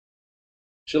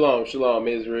Shalom, shalom,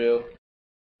 Israel.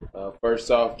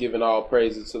 First off, giving all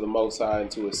praises to the Most High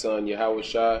and to His Son, Yahweh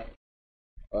Shai.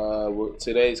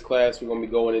 Today's class, we're going to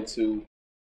be going into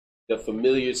the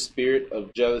familiar spirit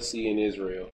of jealousy in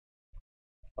Israel.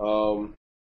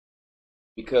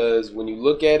 Because when you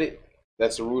look at it,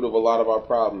 that's the root of a lot of our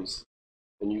problems.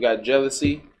 When you got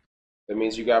jealousy, that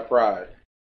means you got pride.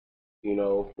 You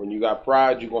know, when you got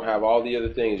pride, you're going to have all the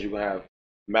other things. You're going to have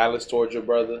malice towards your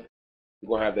brother. You're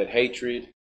going to have that hatred.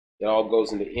 It all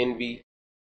goes into envy.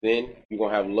 Then you're going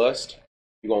to have lust.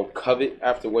 You're going to covet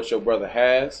after what your brother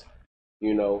has.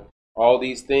 You know, all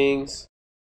these things,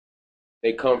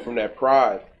 they come from that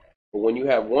pride. But when you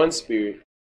have one spirit,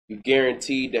 you're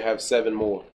guaranteed to have 7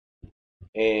 more.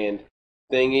 And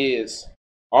thing is,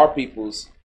 our peoples,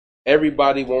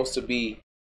 everybody wants to be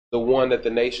the one that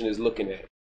the nation is looking at.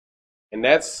 And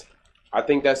I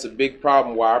think that's a big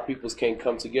problem why our peoples can't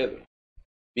come together.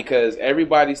 Because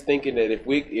everybody's thinking that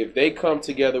if they come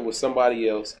together with somebody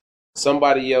else is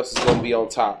going to be on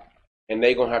top. And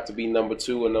they're going to have to be number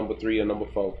 2 or number 3 or number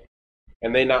 4.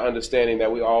 And they're not understanding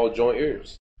that we all joint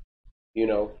heirs. You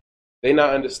know, they're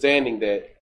not understanding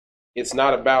that it's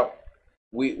not about,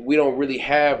 we don't really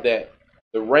have that.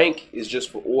 The rank is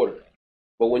just for order.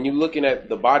 But when you're looking at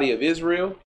the body of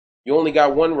Israel, you only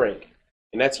got one rank.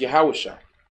 And that's Yahweh Shai.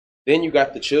 Then you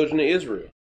got the children of Israel.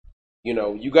 You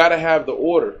know, you got to have the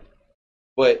order.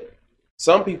 But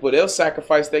some people, they'll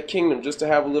sacrifice that kingdom just to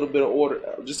have a little bit of order,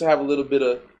 just to have a little bit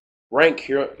of rank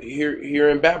here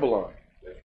in Babylon.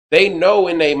 They know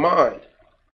in their mind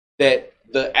that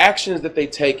the actions that they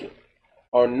taken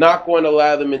are not going to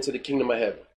allow them into the kingdom of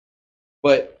heaven.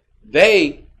 But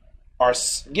they are,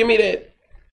 give me that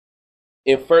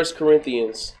in 1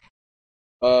 Corinthians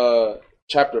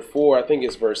chapter 4, I think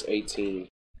it's verse 18.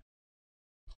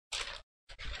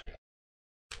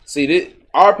 See,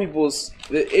 our people's,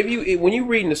 when you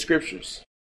read in the scriptures,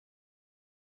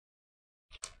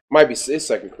 it's 2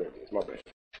 Corinthians, my bad.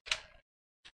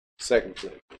 2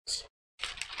 Corinthians,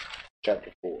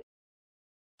 chapter 4,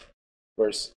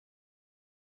 verse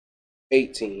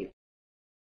 18.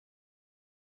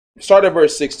 Start at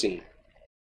verse 16.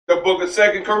 The book of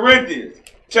 2 Corinthians,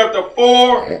 chapter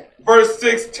 4, verse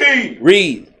 16.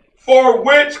 Read. For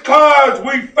which cause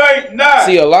we faint not.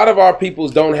 See, a lot of our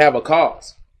peoples don't have a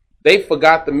cause. They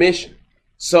forgot the mission.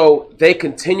 So they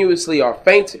continuously are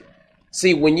fainting.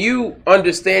 See, when you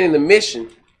understanding the mission,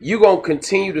 you're going to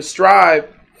continue to strive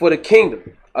for the kingdom.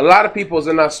 A lot of peoples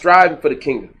are not striving for the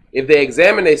kingdom. If they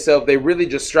examine themselves, they really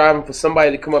just striving for somebody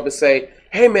to come up and say,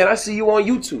 hey, man, I see you on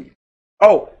YouTube.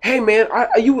 Oh, hey, man,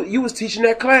 you was teaching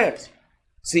that class.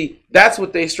 See, that's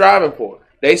what they striving for.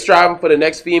 They striving for the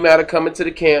next female to come into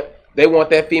the camp. They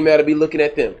want that female to be looking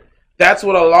at them. That's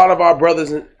what a lot of our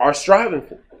brothers are striving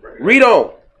for. Read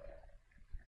on.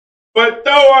 But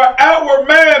though our outward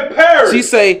man perish. She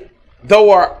say,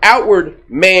 though our outward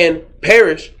man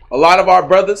perish, a lot of our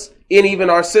brothers and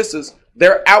even our sisters,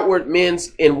 their outward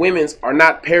men's and women's are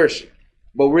not perishing.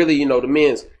 But really, you know,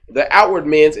 the outward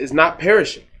men's is not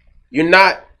perishing. You're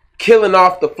not killing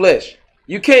off the flesh.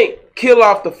 You can't kill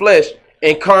off the flesh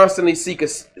and constantly seek a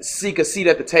seat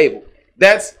at the table.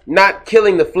 That's not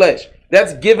killing the flesh.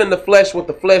 That's giving the flesh what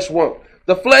the flesh wants.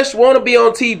 The flesh want to be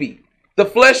on TV. The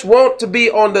flesh want to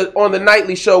be on the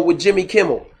nightly show with Jimmy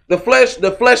Kimmel. The flesh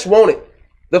want it.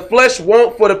 The flesh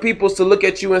want for the peoples to look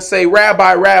at you and say,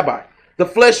 Rabbi, Rabbi. The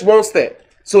flesh wants that.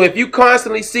 So if you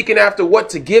constantly seeking after what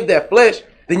to give that flesh,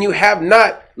 then you have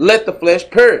not let the flesh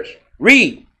perish.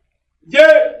 Read.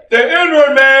 Yet the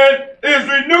inward man is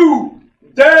renewed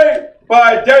day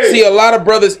by day. See, a lot of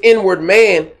brothers' inward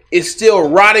man is still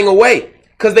rotting away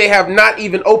because they have not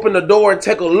even opened the door and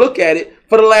take a look at it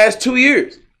for the last 2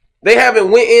 years. They haven't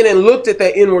went in and looked at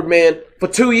that inward man for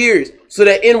 2 years. So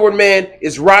that inward man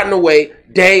is rotting away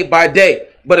day by day.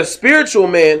 But a spiritual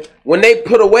man, when they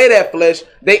put away that flesh,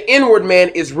 the inward man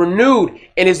is renewed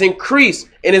and is increased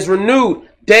and is renewed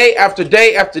day after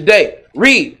day after day.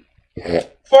 Read.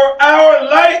 For our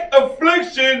light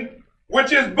affliction,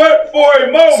 which is but for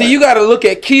a moment. See, you got to look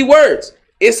at key words.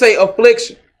 It's a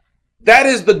affliction. That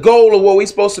is the goal of what we're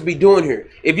supposed to be doing here.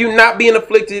 If you're not being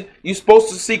afflicted, you're supposed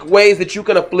to seek ways that you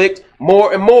can afflict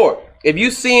more and more. If you're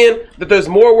seeing that there's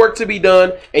more work to be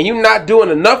done and you're not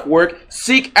doing enough work,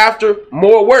 seek after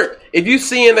more work. If you're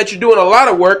seeing that you're doing a lot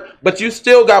of work, but you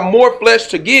still got more flesh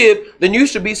to give, then you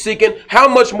should be seeking how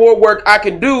much more work I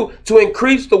can do to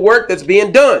increase the work that's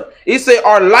being done. It say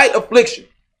our light affliction.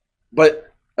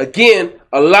 But again,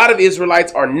 a lot of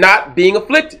Israelites are not being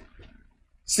afflicted.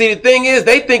 See, the thing is,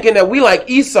 they thinking that we like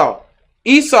Esau.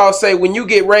 Esau say when you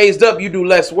get raised up, you do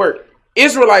less work.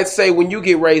 Israelites say when you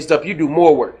get raised up, you do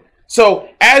more work. So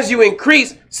as you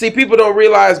increase, see, people don't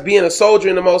realize being a soldier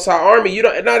in the Most High Army,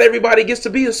 not everybody gets to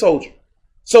be a soldier.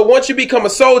 So once you become a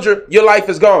soldier, your life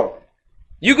is gone.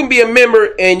 You can be a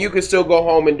member and you can still go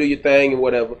home and do your thing and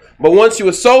whatever. But once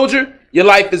you're a soldier, your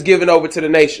life is given over to the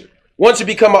nation. Once you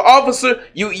become an officer,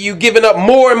 you giving up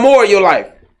more and more of your life.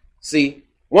 See,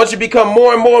 once you become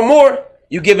more and more and more,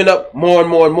 you're giving up more and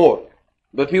more and more.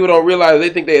 But people don't realize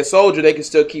they think they're a soldier, they can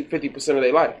still keep 50% of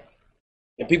their life.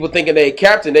 And people thinking they're a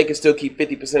captain, they can still keep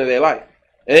 50% of their life.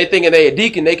 And they thinking they're a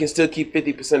deacon, they can still keep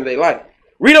 50% of their life.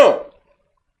 Read on.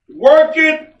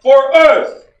 Working for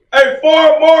us a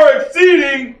far more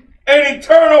exceeding and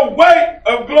eternal weight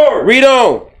of glory. Read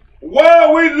on.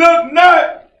 While we look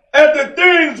not at the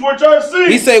things which are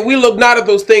seen. He said, we look not at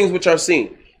those things which are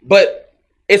seen. But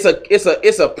it's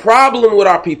a problem with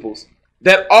our peoples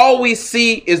that all we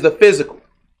see is the physical.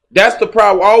 That's the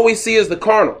problem. All we see is the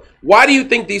carnal. Why do you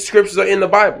think these scriptures are in the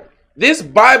Bible? This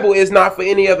Bible is not for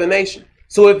any other nation.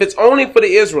 So if it's only for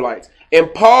the Israelites,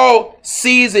 and Paul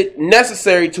sees it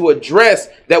necessary to address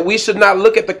that we should not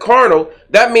look at the carnal,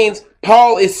 that means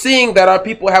Paul is seeing that our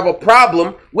people have a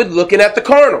problem with looking at the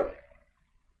carnal.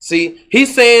 See,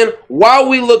 he's saying, while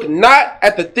we look not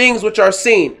at the things which are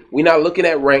seen, we're not looking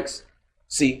at ranks.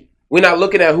 See, we're not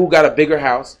looking at who got a bigger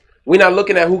house. We're not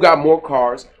looking at who got more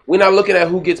cars. We're not looking at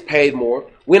who gets paid more.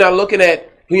 We're not looking at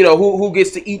who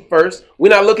gets to eat first. We're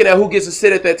not looking at who gets to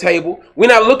sit at that table. We're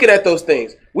not looking at those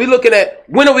things. We're looking at,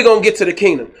 when are we going to get to the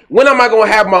kingdom? When am I going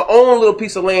to have my own little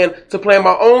piece of land to plant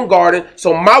my own garden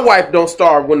so my wife don't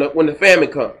starve when the famine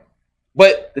comes?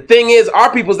 But the thing is,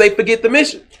 our peoples, they forget the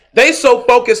mission. They so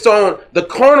focused on the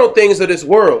carnal things of this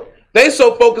world. They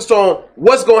so focused on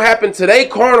what's going to happen to their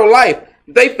carnal life.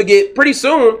 They forget pretty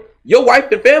soon your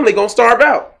wife and family going to starve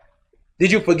out.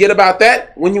 Did you forget about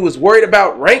that when you was worried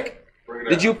about rank?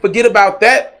 Did you forget about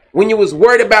that when you was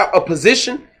worried about a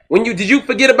position? Did you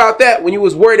forget about that when you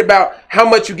was worried about how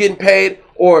much you getting paid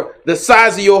or the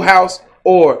size of your house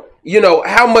or,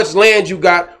 how much land you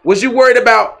got? Was you worried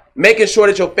about making sure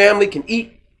that your family can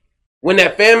eat when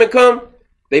that famine come?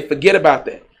 They forget about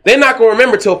that. They're not going to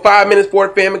remember till 5 minutes before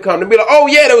the famine comes. They'll be like, oh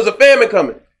yeah, there was a famine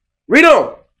coming. Read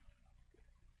on.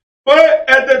 But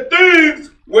at the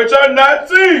things which are not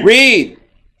seen. Read.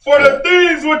 For the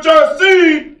things which are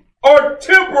seen are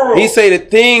temporal. He say the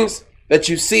things that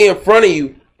you see in front of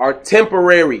you are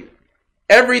temporary.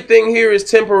 Everything here is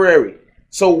temporary.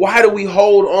 So why do we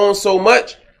hold on so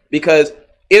much? Because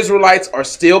Israelites are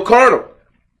still carnal.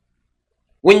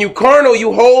 When you carnal,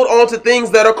 you hold on to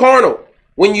things that are carnal.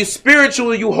 When you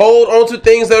spiritual, you hold on to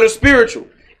things that are spiritual.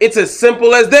 It's as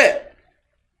simple as that.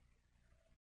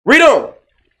 Read on.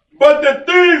 But the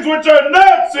things which are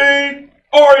not seen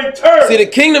are eternal. See, the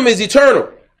kingdom is eternal.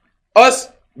 Us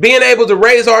being able to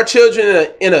raise our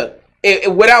children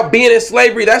without being in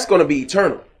slavery, that's going to be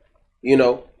eternal.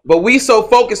 But we so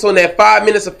focused on that 5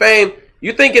 minutes of fame.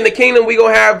 You think in the kingdom we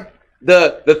going to have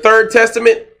the third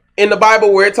testament in the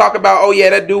Bible where it talk about, oh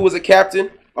yeah, that dude was a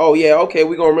captain. Oh yeah, okay,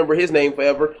 we're going to remember his name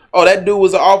forever. Oh, that dude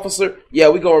was an officer. Yeah,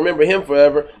 we're going to remember him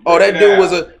forever. Oh, that dude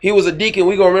was a deacon.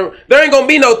 We're going to remember. There ain't going to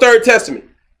be no third testament.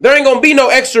 There ain't going to be no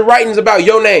extra writings about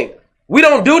your name. We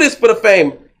don't do this for the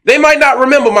fame. They might not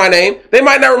remember my name. They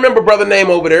might not remember brother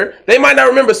name over there. They might not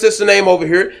remember sister name over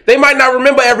here. They might not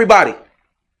remember everybody.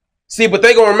 See, but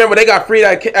they going to remember they got freed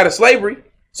out of slavery.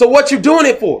 So what you doing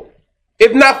it for?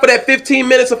 If not for that 15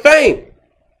 minutes of fame.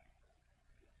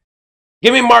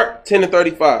 Give me Mark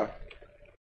 10:35.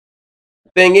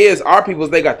 The thing is, our peoples,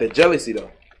 they got the jealousy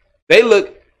though. They look,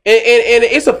 and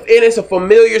it's a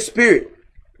familiar spirit,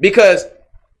 because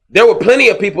there were plenty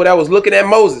of people that was looking at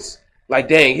Moses like,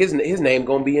 dang, his name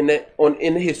gonna be in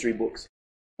the history books.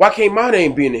 Why can't my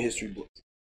name be in the history books?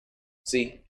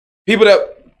 See, people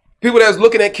that's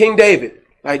looking at King David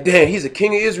like, dang, he's a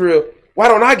king of Israel. Why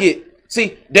don't I get?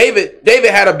 See, David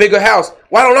had a bigger house.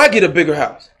 Why don't I get a bigger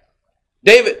house?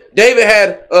 David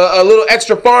had a little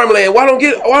extra farmland. Why don't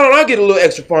I get a little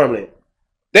extra farmland?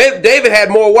 David had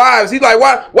more wives. He's like,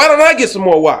 why don't I get some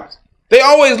more wives? They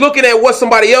always looking at what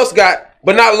somebody else got,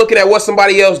 but not looking at what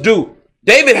somebody else do.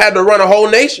 David had to run a whole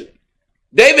nation.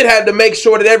 David had to make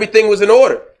sure that everything was in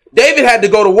order. David had to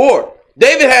go to war.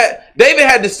 David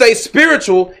had to stay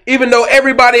spiritual, even though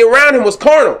everybody around him was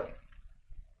carnal.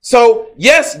 So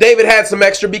yes, David had some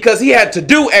extra because he had to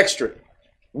do extra.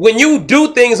 When you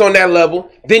do things on that level,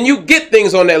 then you get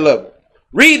things on that level.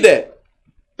 Read that.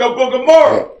 The book of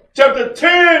Mark, chapter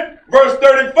 10, verse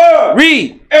 35.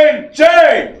 Read. And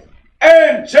James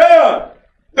and John,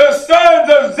 the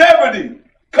sons of Zebedee,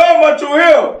 come unto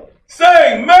him,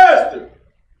 saying, Master,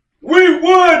 we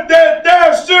would that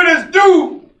thou shouldest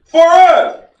do for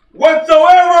us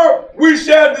whatsoever we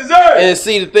shall desire. And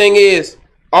see, the thing is,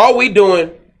 all we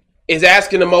doing is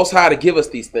asking the Most High to give us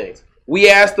these things. We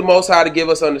ask the Most High to give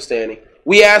us understanding.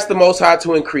 We ask the Most High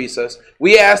to increase us.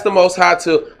 We ask the Most High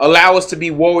to allow us to be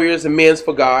warriors and men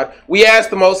for God. We ask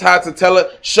the Most High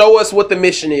to show us what the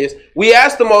mission is. We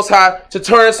ask the Most High to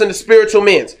turn us into spiritual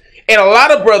men. And a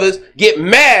lot of brothers get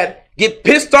mad, get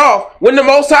pissed off when the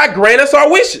Most High grant us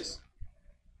our wishes.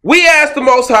 We ask the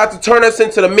Most High to turn us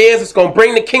into the men that's going to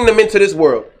bring the kingdom into this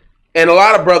world. And a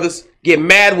lot of brothers get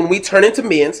mad when we turn into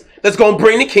men that's going to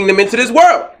bring the kingdom into this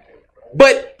world.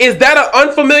 But is that an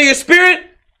unfamiliar spirit?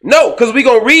 No, because we're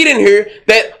going to read in here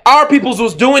that our peoples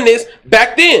was doing this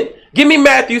back then. Give me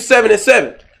Matthew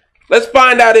 7:7. Let's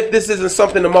find out if this isn't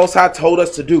something the Most High told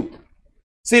us to do.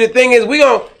 See, the thing is,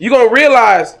 you're going to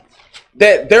realize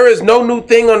that there is no new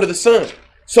thing under the sun.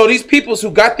 So these peoples who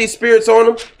got these spirits on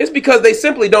them, it's because they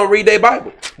simply don't read their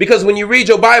Bible. Because when you read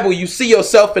your Bible, you see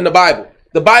yourself in the Bible.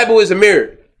 The Bible is a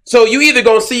mirror. So you either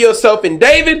going to see yourself in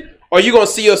David, or you're going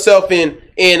to see yourself in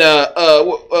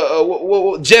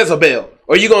Jezebel.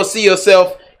 Or you're going to see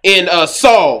yourself in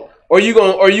Saul. Or you're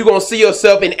going to see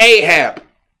yourself in Ahab.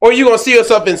 Or you're going to see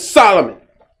yourself in Solomon.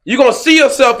 You're going to see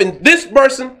yourself in this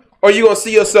person, or you're going to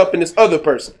see yourself in this other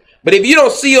person. But if you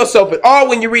don't see yourself at all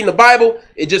when you're reading the Bible,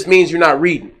 it just means you're not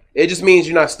reading. It just means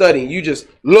you're not studying. You just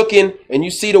looking and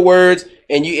you see the words,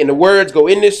 and the words go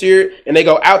in this ear and they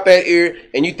go out that ear,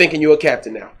 and you thinking you're a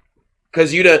captain now.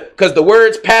 Because the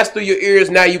words pass through your ears,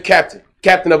 now you captain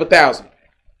of 1,000.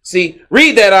 See,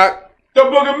 read that out. The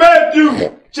book of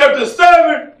Matthew, chapter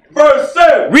 7, verse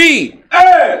 7. Read.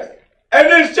 Ask, and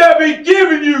it shall be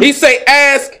given you. He say,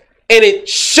 ask, and it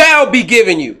shall be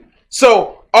given you.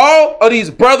 So all of these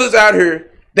brothers out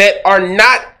here that are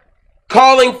not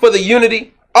calling for the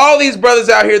unity, all these brothers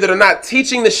out here that are not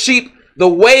teaching the sheep the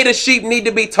way the sheep need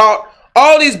to be taught,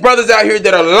 all these brothers out here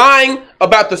that are lying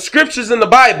about the scriptures in the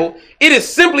Bible, it is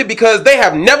simply because they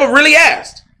have never really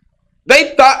asked.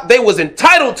 They thought they was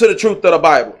entitled to the truth of the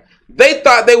Bible. They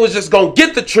thought they was just going to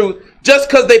get the truth just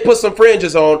because they put some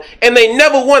fringes on, and they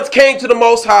never once came to the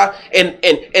Most High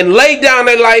and laid down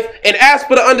their life and asked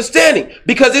for the understanding.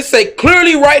 Because it say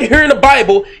clearly right here in the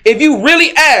Bible, if you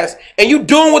really ask and you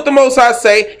doing what the Most High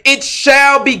say, it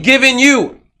shall be given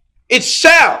you. It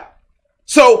shall.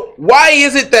 So why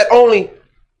is it that only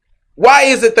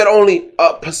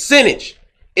a percentage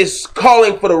is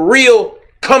calling for the real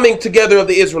coming together of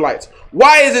the Israelites?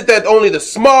 Why is it that only the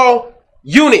small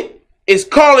unit is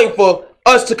calling for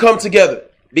us to come together?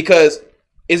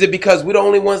 Is it because we're the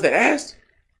only ones that asked?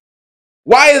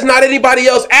 Why is not anybody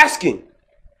else asking?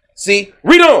 See,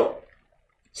 read on.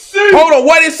 See. Hold on,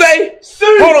 what it say?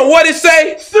 See. Hold on, what it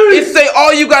say? See. It say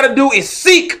all you got to do is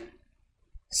seek.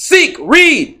 Seek,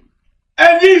 read.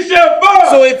 And ye shall find.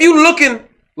 So if you looking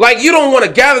like you don't want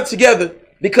to gather together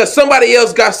because somebody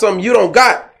else got something you don't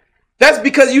got, that's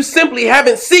because you simply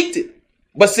haven't seeked it.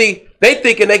 But see, they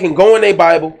thinking they can go in their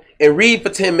Bible and read for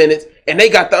 10 minutes and they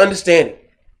got the understanding.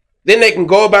 Then they can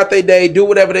go about their day, do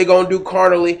whatever they're going to do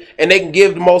carnally, and they can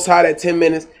give the Most High that 10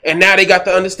 minutes, and now they got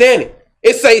the understanding.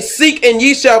 It say, seek and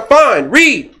ye shall find.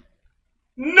 Read.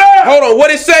 No. Hold on,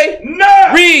 what it say?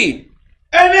 No. Read.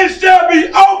 And it shall be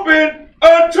open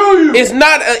unto you. It's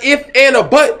not an if and a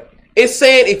but. It's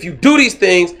saying if you do these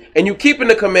things and you keeping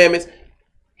the commandments,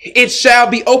 it shall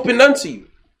be opened unto you.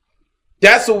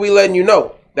 That's what we letting you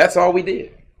know. That's all we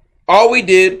did. All we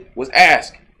did was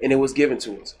ask, and it was given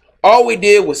to us. All we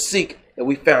did was seek, and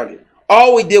we found it.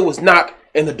 All we did was knock,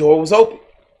 and the door was open.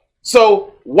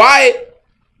 So why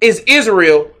is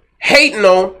Israel hating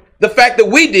on the fact that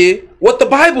we did what the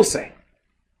Bible say?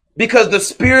 Because the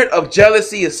spirit of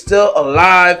jealousy is still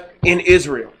alive in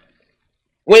Israel.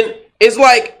 When it's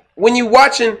like when you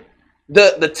watching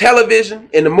the television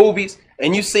and the movies,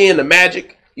 and you seeing the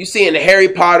magic, you seeing the Harry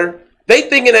Potter, they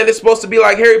thinking that it's supposed to be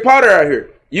like Harry Potter out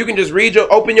here. You can just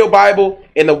open your Bible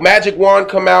and the magic wand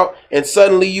come out, and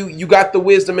suddenly you got the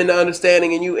wisdom and the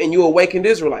understanding, and you awakened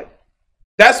Israelite.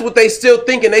 That's what they still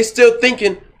thinking. They still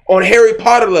thinking on Harry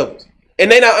Potter levels.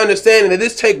 And they not understanding that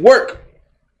this take work.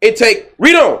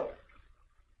 Read on.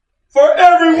 For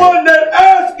everyone that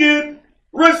asketh,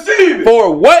 receive it.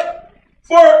 For what?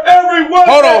 For everyone.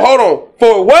 Hold on.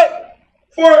 For what?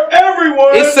 For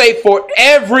everyone. It say for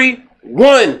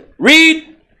everyone.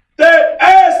 Read. That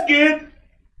asketh,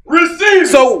 receive it.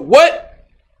 So what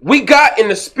we got in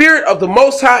the spirit of the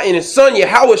Most High and His Son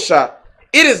Yahushua,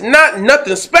 it is not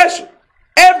nothing special.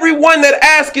 Everyone that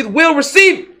asketh will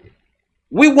receive it.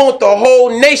 We want the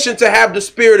whole nation to have the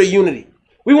spirit of unity.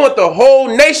 We want the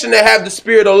whole nation to have the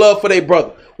spirit of love for their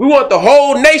brother. We want the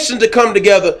whole nation to come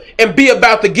together and be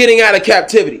about the getting out of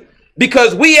captivity.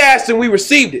 because we asked and we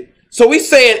received it. So we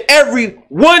saying every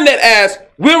one that asks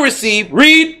will receive.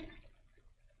 Read.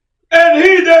 And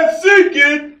he that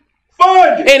seeketh,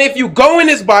 findeth. And if you go in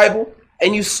this Bible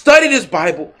and you study this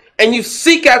Bible and you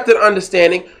seek after the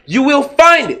understanding, you will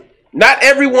find it. Not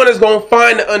everyone is going to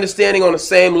find the understanding on the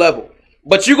same level,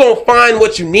 but you're going to find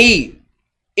what you need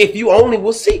if you only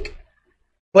will seek.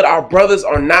 But our brothers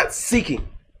are not seeking.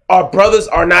 Our brothers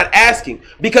are not asking.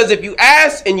 Because if you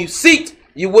asked and you seeked,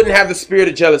 you wouldn't have the spirit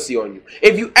of jealousy on you.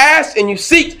 If you asked and you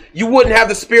seeked, you wouldn't have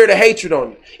the spirit of hatred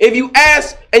on you. If you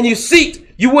asked and you seeked,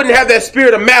 you wouldn't have that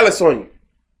spirit of malice on you.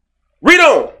 Read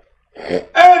on.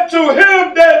 And to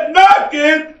him that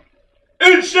knocketh,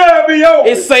 it shall be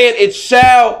open. It's saying it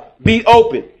shall be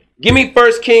open. Give me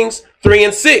 1 Kings 3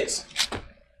 and 6.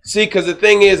 See, because the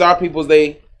thing is, our peoples,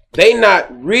 they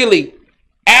not really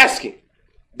asking.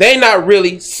 They not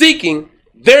really seeking.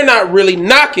 They're not really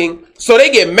knocking. So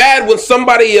they get mad when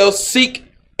somebody else seek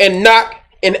and knock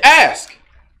and ask.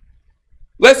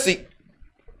 Let's see.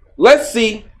 Let's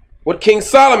see what King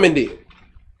Solomon did.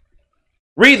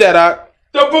 Read that out.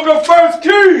 The book of 1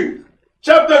 Kings,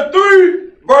 chapter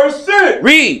 3, verse 6.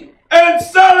 Read. And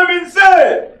Solomon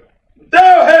said,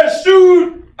 Thou hast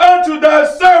shewed unto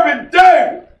thy servant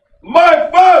David, my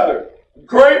father,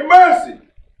 great mercy,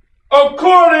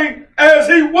 according as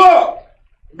he walked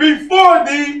before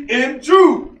thee in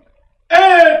truth,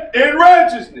 and in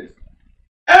righteousness,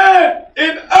 and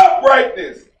in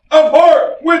uprightness of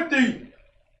heart with thee.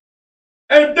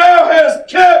 And thou hast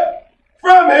kept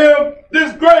from him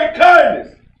this great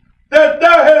kindness, that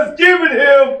thou hast given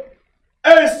him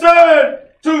a son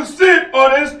to sit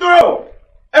on his throne,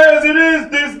 as it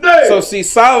is this day. So see,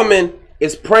 Solomon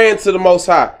is praying to the Most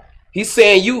High. He's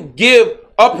saying, you give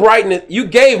uprightness, you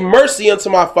gave mercy unto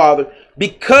my father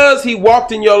because he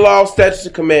walked in your law, statutes,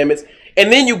 and commandments.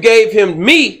 And then you gave him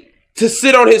me to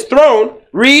sit on his throne.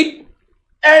 Read.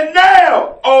 And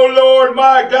now, O Lord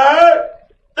my God,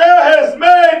 thou hast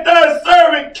made thy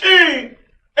servant king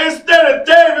instead of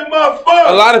David my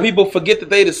father. A lot of people forget that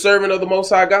they the servant of the Most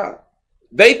High God.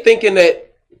 They thinking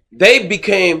that they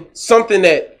became something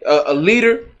that a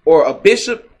leader or a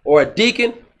bishop or a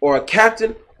deacon or a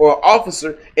captain or an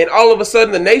officer, and all of a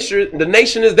sudden the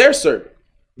nation is their servant.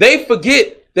 They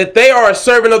forget that they are a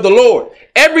servant of the Lord.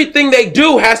 Everything they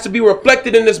do has to be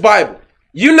reflected in this Bible.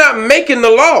 You're not making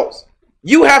the laws.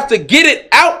 You have to get it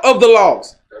out of the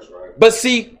laws. That's right. But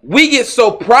see, we get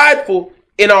so prideful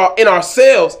in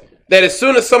ourselves that as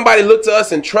soon as somebody look to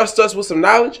us and trust us with some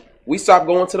knowledge, we stop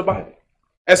going to the Bible.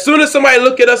 As soon as somebody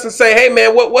look at us and say, hey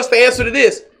man, what's the answer to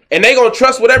this? And they gonna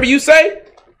trust whatever you say,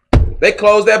 they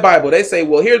close that Bible. They say,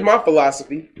 well, here's my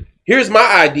philosophy. Here's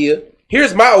my idea.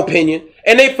 Here's my opinion.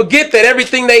 And they forget that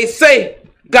everything they say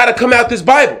got to come out this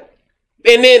Bible.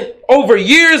 And then over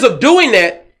years of doing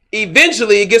that,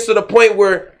 eventually it gets to the point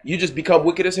where you just become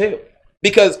wicked as hell.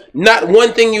 Because not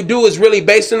one thing you do is really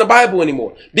based in the Bible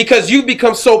anymore. Because you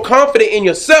become so confident in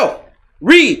yourself.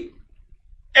 Read.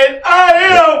 And I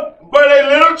am but a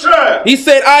little child. He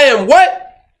said, I am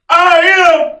what? I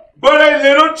am but a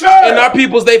little child. And our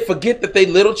peoples, they forget that they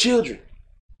little children.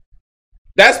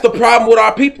 That's the problem with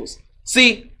our peoples.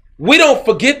 See, we don't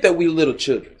forget that we little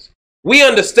children. We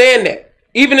understand that.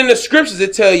 Even in the scriptures,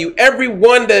 it tell you,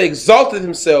 everyone that exalted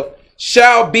himself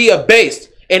shall be abased,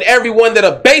 and everyone that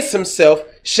abased himself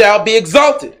shall be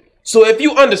exalted. So if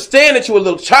you understand that you're a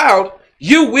little child,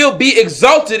 you will be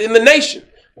exalted in the nation.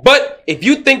 But if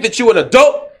you think that you're an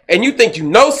adult, and you think you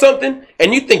know something,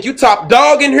 and you think you top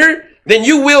dog in here, then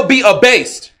you will be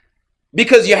abased.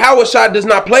 Because Yahushua does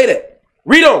not play that.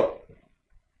 Read on.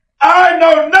 I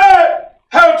know not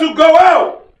how to go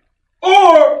out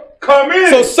or come in.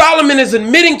 So Solomon is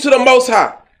admitting to the Most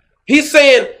High. He's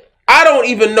saying, I don't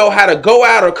even know how to go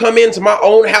out or come into my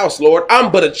own house, Lord.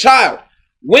 I'm but a child.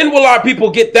 When will our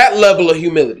people get that level of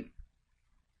humility?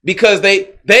 Because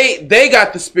they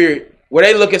got the spirit where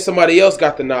they look at somebody else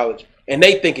got the knowledge and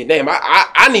they thinking, damn,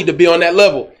 I need to be on that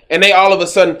level. And they all of a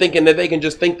sudden thinking that they can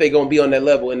just think they're going to be on that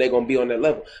level and they're going to be on that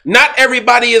level. Not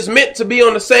everybody is meant to be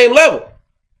on the same level.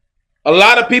 A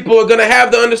lot of people are going to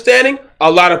have the understanding.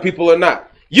 A lot of people are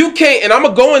not. You can't, and I'm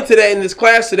going to go into that in this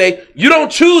class today. You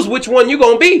don't choose which one you're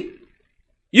going to be.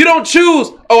 You don't choose,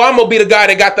 oh, I'm going to be the guy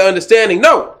that got the understanding.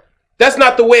 No, that's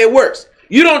not the way it works.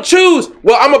 You don't choose,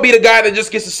 well, I'm going to be the guy that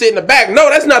just gets to sit in the back.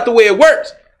 No, that's not the way it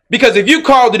works. Because if you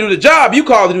called to do the job, you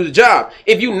called to do the job.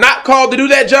 If you're not called to do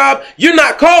that job, you're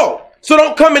not called. So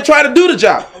don't come and try to do the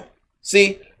job.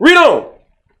 See, read on.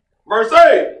 Verse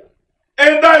 8.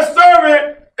 And thy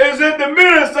servant is in the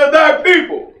midst of thy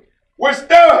people, which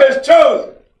thou hast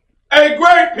chosen, a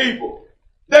great people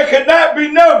that cannot be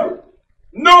numbered,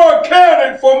 nor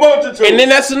counted for multitudes. And then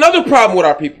that's another problem with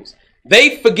our peoples.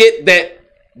 They forget that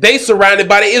they surrounded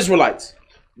by the Israelites.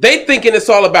 They thinking it's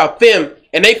all about them,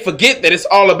 and they forget that it's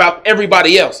all about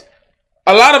everybody else.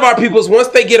 A lot of our peoples, once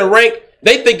they get a rank,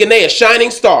 they thinking they a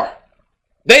shining star.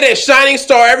 They that shining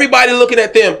star, everybody looking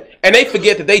at them, and they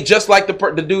forget that they just like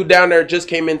the dude down there just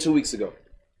came in 2 weeks ago.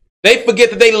 They forget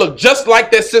that they look just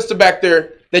like that sister back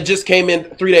there that just came in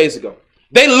 3 days ago.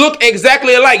 They look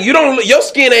exactly alike. Your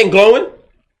skin ain't glowing.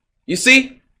 You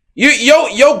see?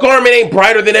 Your garment ain't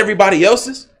brighter than everybody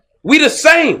else's. We the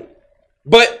same.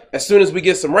 But as soon as we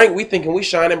get some rank, we thinking we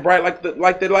shining bright like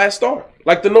the last star,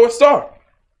 like the North Star.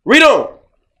 Read on.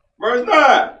 Verse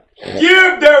 9.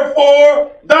 Give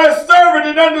therefore thy servant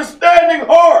an understanding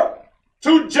heart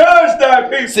to judge thy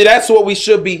people. See, that's what we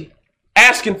should be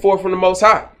asking for from the Most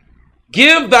High.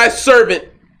 Give thy servant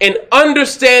an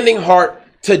understanding heart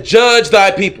to judge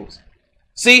thy peoples.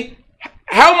 See,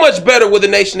 how much better would the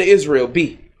nation of Israel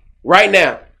be right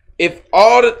now if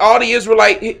all the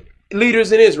Israelite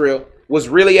leaders in Israel was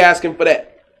really asking for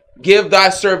that? Give thy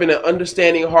servant an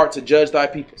understanding heart to judge thy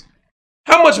peoples.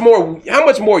 How much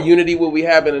more unity will we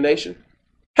have in a nation?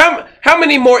 How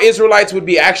many more Israelites would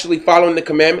be actually following the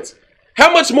commandments?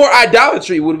 How much more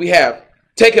idolatry would we have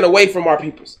taken away from our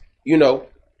peoples? You know,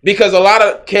 because a lot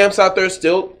of camps out there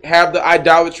still have the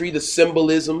idolatry, the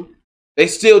symbolism. They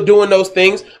still doing those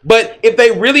things. But if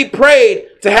they really prayed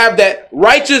to have that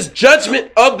righteous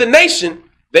judgment of the nation,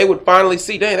 they would finally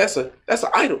see, dang, that's an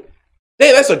idol.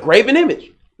 Dang, that's a graven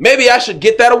image. Maybe I should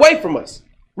get that away from us.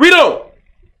 Read on.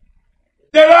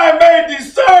 That I may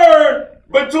discern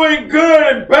between good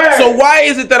and bad. So why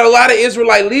is it that a lot of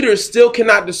Israelite leaders still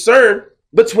cannot discern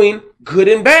between good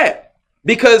and bad?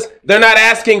 Because they're not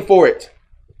asking for it.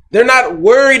 They're not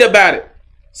worried about it.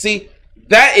 See,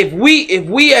 that if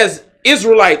we as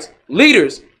Israelites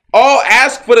leaders all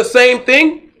ask for the same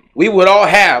thing, we would all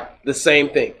have the same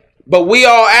thing. But we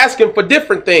all asking for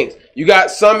different things. You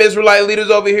got some Israelite leaders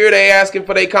over here, they asking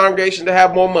for their congregation to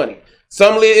have more money.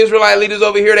 Some Israelite leaders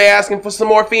over here, they asking for some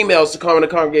more females to come in the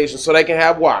congregation so they can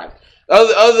have wives.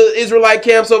 Other Israelite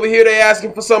camps over here, they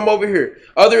asking for some over here.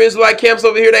 Other Israelite camps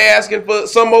over here, they asking for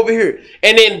some over here.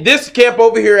 And then this camp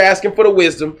over here asking for the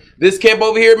wisdom. This camp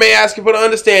over here may asking for the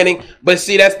understanding. But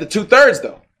see, that's the 2/3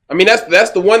 though. I mean,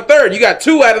 that's the 1/3. You got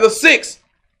 2 out of the 6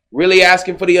 really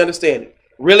asking for the understanding.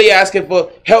 Really asking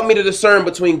for help me to discern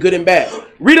between good and bad.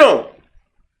 Read on.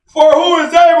 For who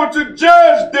is able to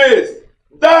judge this?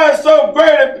 Thy so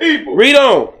great a people. Read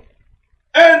on.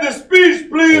 And the speech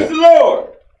pleased the Lord,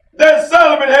 that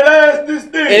Solomon had asked this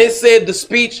thing. And it said the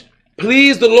speech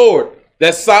pleased the Lord,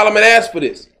 that Solomon asked for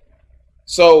this.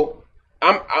 So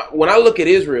when I look at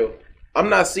Israel, I'm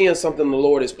not seeing something the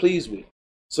Lord is pleased with.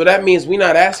 So that means we're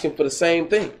not asking for the same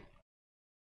thing.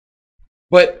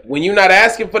 But when you're not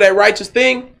asking for that righteous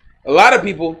thing, a lot of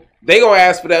people, they going to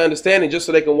ask for that understanding just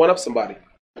so they can one-up somebody.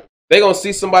 They're going to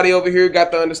see somebody over here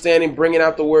got the understanding, bringing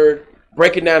out the word,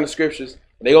 breaking down the scriptures.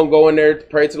 They're going to go in there to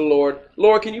pray to the Lord.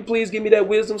 Lord, can you please give me that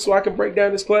wisdom so I can break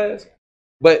down this class?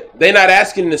 But they're not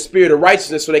asking in the spirit of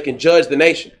righteousness so they can judge the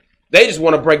nation. They just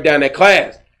want to break down that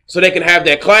class so they can have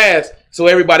that class so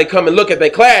everybody come and look at their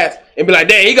class and be like,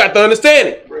 dang, he got the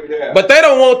understanding. But they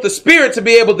don't want the spirit to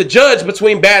be able to judge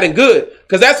between bad and good,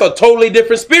 because that's a totally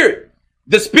different spirit.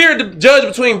 The spirit to judge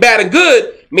between bad and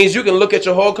good means you can look at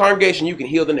your whole congregation, you can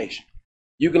heal the nation.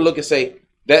 You can look and say,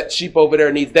 that sheep over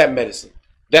there needs that medicine.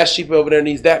 That sheep over there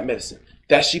needs that medicine.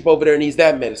 That sheep over there needs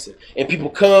that medicine. And people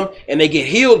come and they get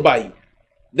healed by you.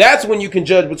 That's when you can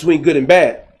judge between good and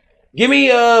bad. Give me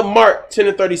Mark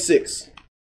 10:36.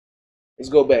 Let's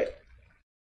go back.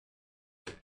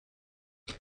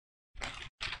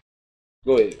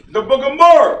 Go ahead. The book of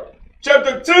Mark,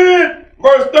 chapter 10,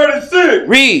 verse 36.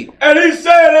 Read. And he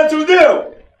said unto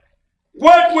them,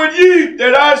 what would ye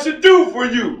that I should do for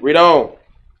you? Read on.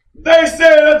 They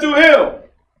said unto him,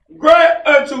 grant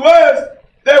unto us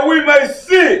that we may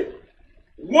sit,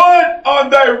 one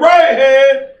on thy right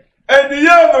hand and the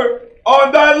other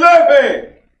on thy left hand,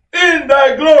 in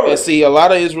thy glory. And see, a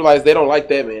lot of Israelites, they don't like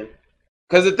that, man.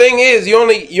 Because the thing is, you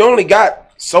only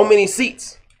got so many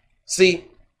seats. See,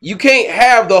 you can't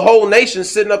have the whole nation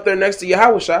sitting up there next to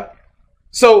Yahushua.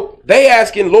 So they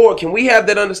asking, Lord, can we have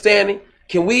that understanding?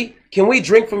 Can we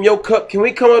drink from your cup? Can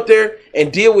we come up there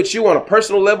and deal with you on a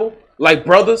personal level, like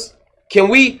brothers? Can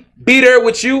we be there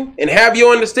with you and have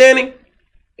your understanding?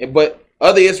 But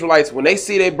other Israelites, when they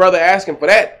see their brother asking for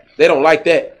that, they don't like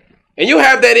that. And you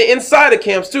have that inside the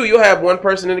camps too. You'll have one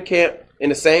person in the camp, in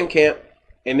the same camp,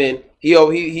 and then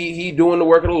he doing the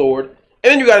work of the Lord.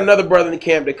 And then you got another brother in the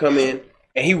camp that come in,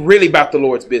 and he really about the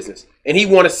Lord's business, and he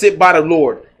want to sit by the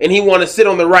Lord, and he want to sit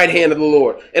on the right hand of the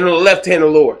Lord and on the left hand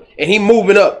of the Lord, and he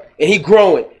moving up, and he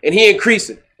growing, and he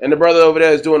increasing, and the brother over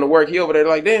there is doing the work. He over there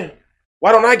like, damn,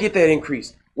 why don't I get that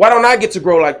increase? Why don't I get to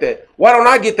grow like that? Why don't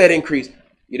I get that increase?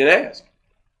 You didn't ask.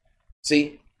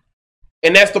 See?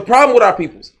 And that's the problem with our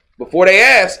peoples. Before they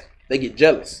ask, they get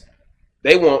jealous.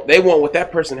 They want what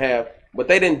that person have, but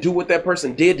they didn't do what that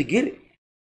person did to get it.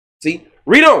 See?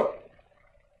 Read on.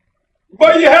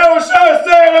 But Yahushua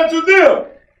said unto them,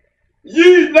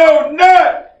 ye know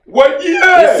not what ye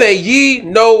ask. It say, ye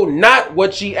know not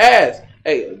what ye ask.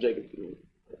 Hey, Jacob.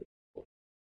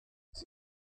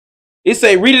 It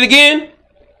say, read it again.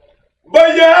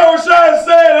 But Yahushua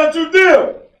said unto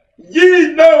them,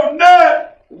 ye know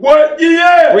not what ye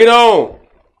ask. Read on.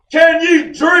 Can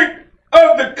ye drink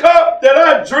of the cup that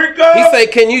I drink of? He say,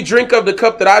 can you drink of the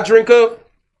cup that I drink of?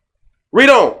 Read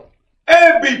on.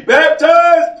 And be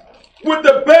baptized with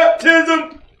the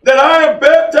baptism that I am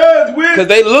baptized with? Because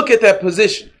they look at that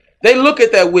position. They look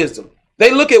at that wisdom.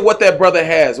 They look at what that brother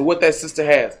has or what that sister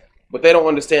has. But they don't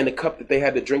understand the cup that they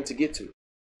had to drink to get to.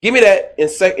 Give me that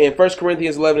in 1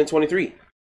 Corinthians 11 and 23.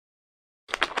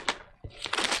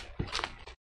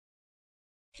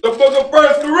 The book of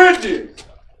 1 Corinthians,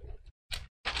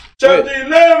 chapter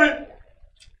 11,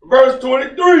 verse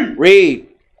 23. Read.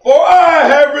 For I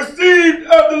have received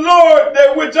of the Lord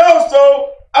that which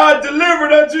also I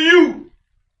delivered unto you,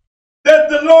 that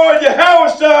the Lord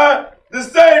Yahushua, the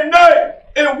same night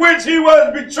in which he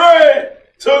was betrayed,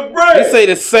 took bread. He say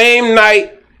the same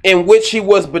night in which he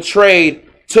was betrayed,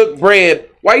 took bread.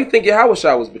 Why you think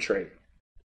Yahushua was betrayed?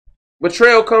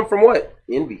 Betrayal come from what?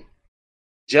 Envy,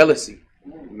 jealousy,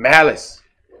 malice,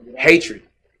 hatred.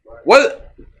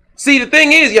 What? See, the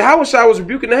thing is, Yahushua was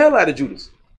rebuking the hell out of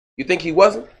Judas. You think he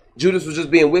wasn't? Judas was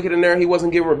just being wicked in there. He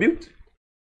wasn't getting rebuked.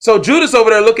 So Judas over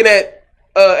there looking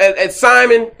at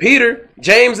Simon, Peter,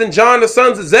 James, and John, the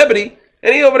sons of Zebedee,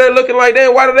 and he over there looking like,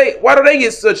 damn, why do they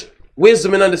get such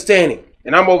wisdom and understanding?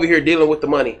 And I'm over here dealing with the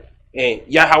money, and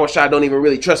Yahushua don't even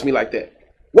really trust me like that.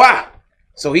 Why?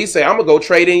 So he say, I'm gonna go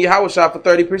trade in Yahushua for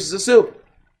 30 pieces of silver.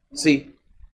 See,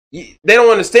 they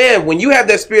don't understand. When you have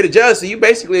that spirit of jealousy, you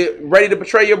basically ready to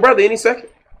betray your brother any second.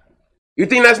 You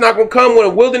think that's not going to come when a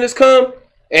wilderness come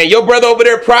and your brother over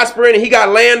there prospering and he got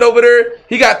land over there,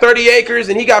 he got 30 acres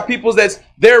and he got people that's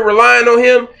there relying on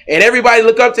him and everybody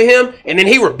look up to him and then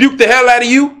he rebuked the hell out of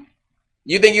you?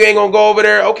 You think you ain't going to go over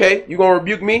there? Okay, you going to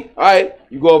rebuke me? All right,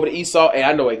 you go over to Esau and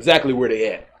I know exactly where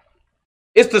they at.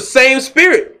 It's the same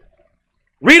spirit.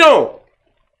 Read on.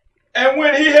 And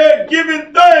when he had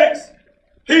given thanks,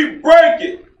 he brake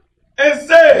it and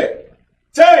said,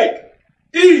 take,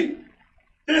 eat.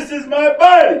 This is my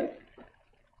body,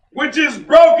 which is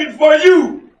broken for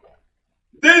you.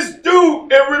 This do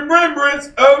in remembrance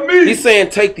of me. He's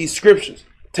saying take these scriptures.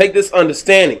 Take this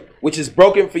understanding, which is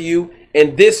broken for you,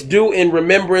 and this do in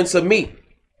remembrance of me.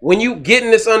 When you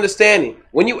getting this understanding,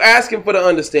 when you asking for the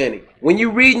understanding, when you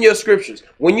reading your scriptures,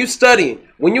 when you studying,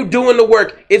 when you doing the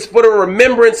work, it's for the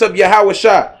remembrance of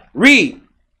Yahushua. Read.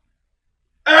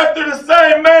 After the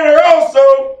same manner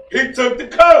also, he took the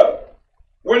cup.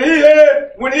 When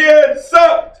he had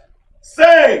supped,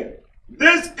 saying,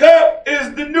 this cup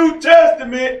is the New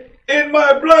Testament in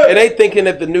my blood. And they thinking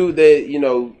that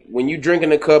when you drinking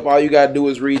the cup, all you got to do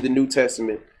is read the New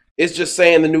Testament. It's just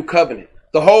saying the new covenant.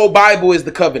 The whole Bible is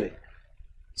the covenant.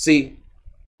 See,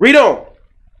 read on.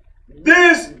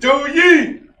 This do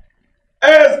ye,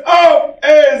 as oft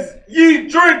as ye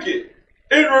drink it,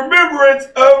 in remembrance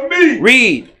of me.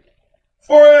 Read.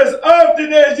 For as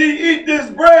often as ye eat this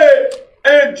bread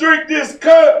and drink this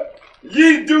cup,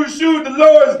 ye do shew the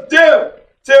Lord's death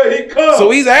till he comes.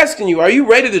 So he's asking you, are you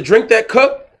ready to drink that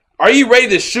cup? Are you ready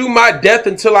to shew my death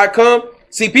until I come?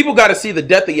 See, people got to see the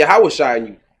death of Yahushua in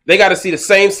you. They got to see the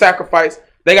same sacrifice.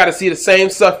 They got to see the same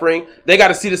suffering. They got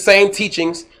to see the same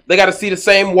teachings. They got to see the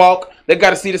same walk. They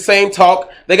got to see the same talk.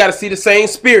 They got to see the same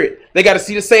spirit. They got to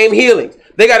see the same healings.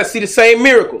 They got to see the same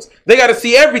miracles. They got to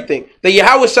see everything that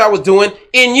Yahushua was doing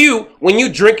in you when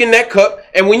you drinking that cup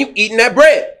and when you eating that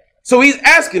bread. So he's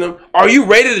asking them, are you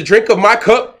ready to drink of my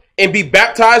cup and be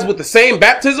baptized with the same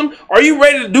baptism? Are you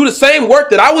ready to do the same work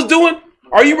that I was doing?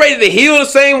 Are you ready to heal the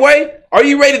same way? Are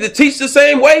you ready to teach the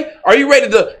same way? Are you ready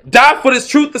to die for this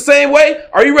truth the same way?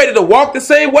 Are you ready to walk the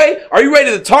same way? Are you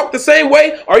ready to talk the same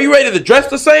way? Are you ready to dress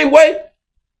the same way?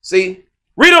 See,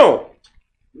 read on.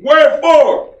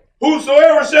 Wherefore,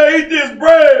 whosoever shall eat this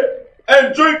bread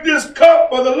and drink this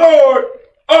cup of the Lord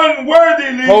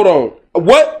unworthily. Hold on.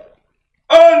 What?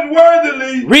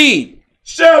 Unworthily. Read.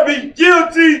 Shall be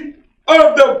guilty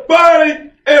of the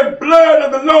body and blood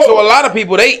of the Lord. So a lot of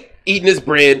people, they eating this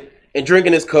bread and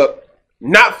drinking this cup,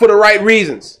 not for the right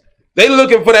reasons. They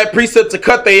looking for that precept to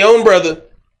cut their own brother.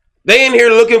 They in here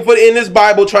looking for in this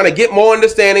Bible, trying to get more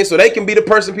understanding so they can be the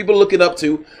person people looking up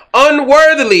to,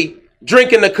 unworthily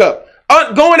drinking the cup,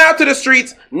 going out to the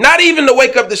streets, not even to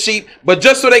wake up the sheep, but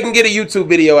just so they can get a YouTube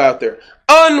video out there.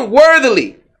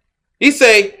 Unworthily. He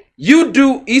say,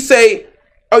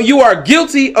 oh, you are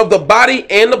guilty of the body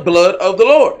and the blood of the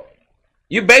Lord.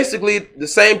 You basically the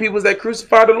same people that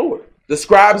crucified the Lord, the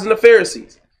scribes and the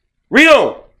Pharisees. Read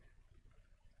on.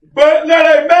 But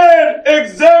let a man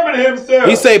examine himself.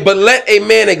 He say, but let a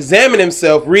man examine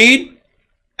himself. Read.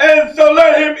 And so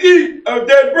let him eat of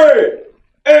that bread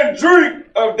and drink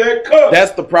of that cup.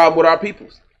 That's the problem with our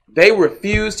peoples. They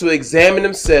refuse to examine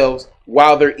themselves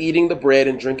while they're eating the bread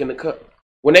and drinking the cup.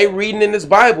 When they reading in this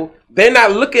Bible, they're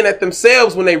not looking at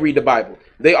themselves when they read the Bible.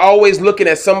 They always looking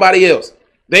at somebody else.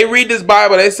 They read this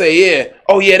Bible, they say, yeah,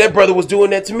 oh yeah, that brother was doing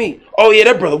that to me. Oh yeah,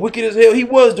 that brother wicked as hell. He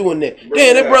was doing that.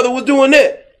 Damn, that brother was doing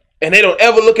that. And they don't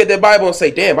ever look at that Bible and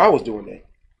say, damn, I was doing that.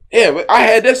 Yeah, I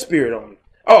had that spirit on me.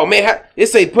 Oh man, it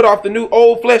say put off the new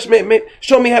old flesh. Man,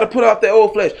 show me how to put off that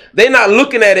old flesh. They're not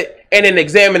looking at it and then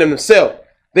examining themselves.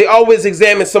 They always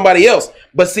examine somebody else.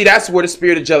 But see, that's where the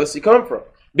spirit of jealousy comes from.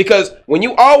 Because when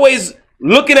you always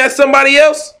looking at somebody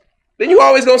else, then you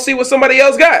always going to see what somebody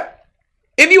else got.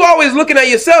 If you always looking at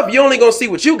yourself, you're only going to see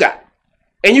what you got.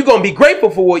 And you're going to be grateful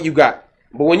for what you got.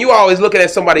 But when you always looking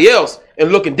at somebody else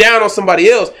and looking down on somebody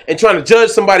else and trying to judge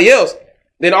somebody else,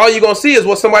 then all you're going to see is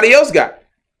what somebody else got.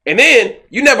 And then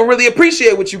you never really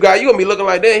appreciate what you got. You're going to be looking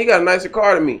like, damn, he got a nicer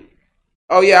car than me.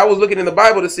 Oh, yeah, I was looking in the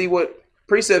Bible to see what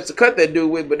precepts to cut that dude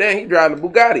with, but then he driving a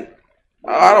Bugatti.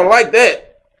 Oh, I don't like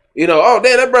that. You know, oh,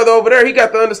 damn, that brother over there, he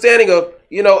got the understanding of,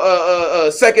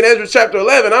 2nd Ezra chapter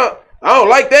 11. I don't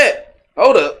like that.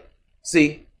 Hold up.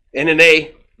 See, and then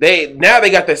now they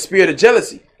got that spirit of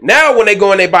jealousy. Now when they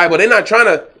go in their Bible, they're not trying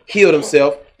to heal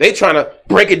themselves. They trying to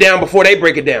break it down before they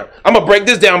break it down. I'm going to break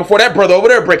this down before that brother over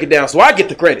there break it down, so I get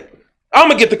the credit. I'm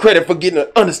going to get the credit for getting an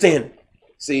understanding.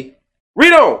 See?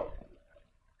 Read on.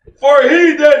 For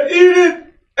he that eateth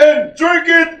and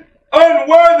drinketh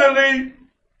unworthily,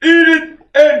 eateth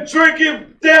and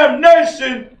drinketh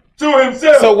damnation to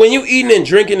himself. So when you eating and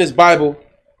drinking this Bible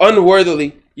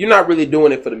unworthily, you're not really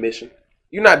doing it for the mission.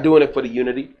 You're not doing it for the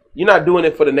unity. You're not doing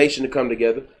it for the nation to come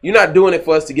together. You're not doing it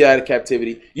for us to get out of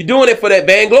captivity. You're doing it for that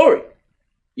vainglory.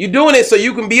 You're doing it so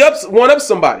you can be one up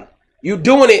somebody. You're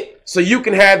doing it so you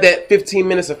can have that 15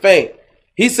 minutes of fame.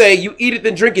 He say you eat it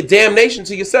and drink it damnation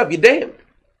to yourself. You're damned.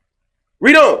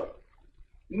 Read on.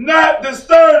 Not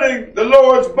discerning the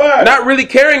Lord's body. Not really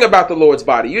caring about the Lord's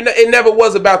body. It never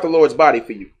was about the Lord's body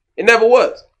for you. It never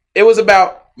was. It was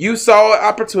about you saw an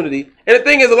opportunity. And the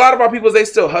thing is, a lot of our people, they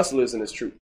still hustlers in this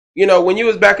truth. You know, when you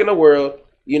was back in the world,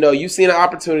 you seen an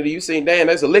opportunity. You seen, damn,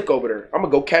 there's a lick over there. I'm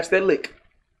going to go catch that lick.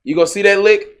 You go see that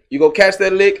lick. You go catch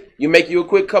that lick. You make you a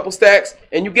quick couple stacks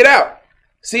and you get out.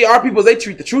 See, our people, they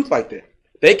treat the truth like that.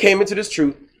 They came into this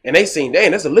truth and they seen,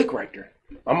 damn, there's a lick right there.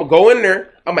 I'm going to go in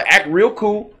there. I'm going to act real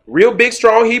cool, real big,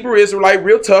 strong Hebrew Israelite,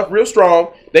 real tough, real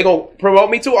strong. They going to promote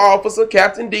me to officer,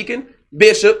 captain, deacon,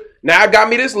 bishop. Now I got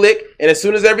me this lick. And as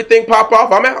soon as everything pop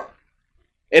off, I'm out.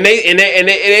 And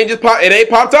it ain't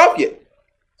popped off yet.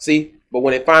 See, but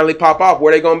when it finally pop off,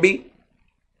 where they gonna be?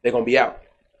 They're gonna be out.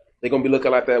 They're gonna be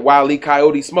looking like that Wile E.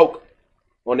 Coyote Smoke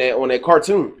on that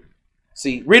cartoon.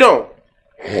 See, read on.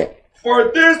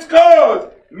 For this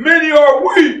cause many are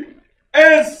weak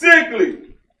and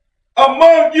sickly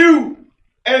among you,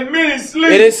 and many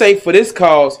sleep. It didn't say for this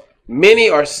cause many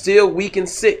are still weak and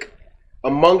sick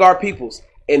among our peoples,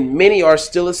 and many are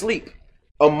still asleep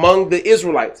among the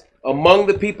Israelites. Among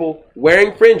the people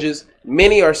wearing fringes,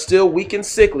 many are still weak and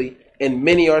sickly, and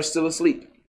many are still asleep.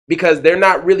 Because they're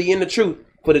not really in the truth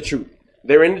for the truth.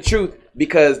 They're in the truth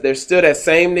because they're still that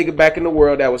same nigga back in the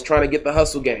world that was trying to get the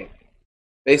hustle game.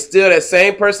 They still that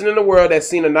same person in the world that's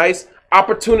seen a nice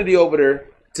opportunity over there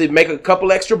to make a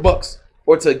couple extra bucks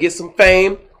or to get some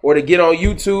fame or to get on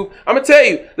YouTube. I'm going to tell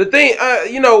you, the thing,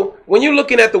 when you're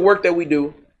looking at the work that we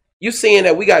do, you're seeing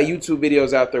that we got YouTube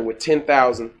videos out there with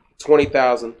 10,000,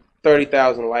 20,000,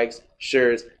 30,000 likes,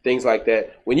 shares, things like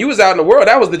that. When you was out in the world,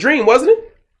 that was the dream, wasn't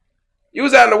it? You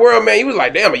was out in the world, man. You was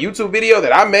like, damn, a YouTube video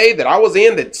that I made, that I was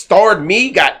in, that starred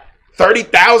me, got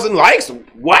 30,000 likes.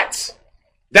 What?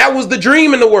 That was the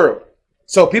dream in the world.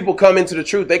 So people come into the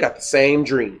truth. They got the same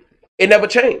dream. It never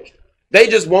changed. They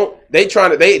just won't. They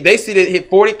see that hit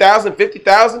 40,000,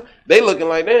 50,000. They looking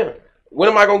like, damn, when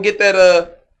am I going to get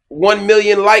that 1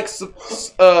 million likes?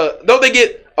 Don't they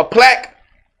get a plaque?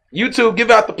 YouTube give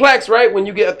out the plaques, right? When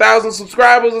you get 1,000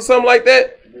 subscribers or something like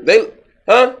that.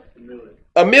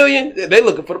 A million? They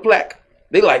looking for the plaque.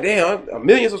 They like, damn, 1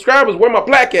 million subscribers. Where my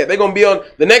plaque at? They gonna be on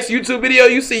the next YouTube video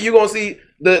you see. You gonna see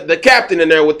the captain in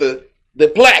there with the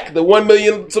plaque, the 1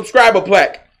 million subscriber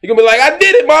plaque. You gonna be like, I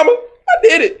did it, mama. I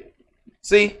did it.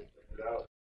 See,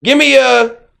 give me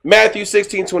Matthew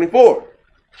 16:24.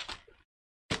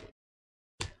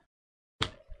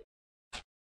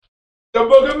 The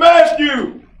book of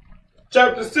Matthew,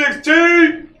 chapter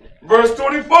 16, verse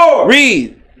 24.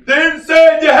 Read. Then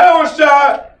said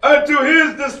Yahushua unto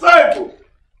his disciples,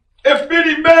 if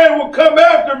any man will come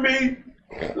after me,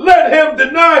 let him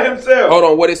deny himself. Hold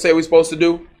on, what did it say we supposed to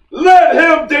do? Let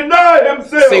him deny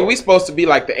himself. See, we supposed to be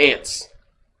like the ants.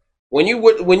 When you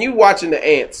watching the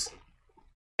ants,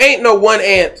 ain't no one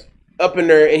ant up in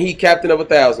there and he captain of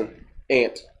 1,000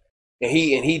 ant, and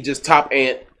he just top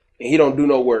ant, and he don't do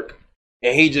no work,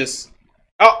 and he just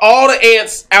all the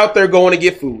ants out there going to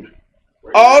get food,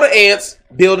 all the ants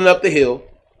building up the hill,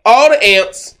 all the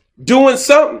ants doing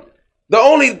something. The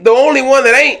only one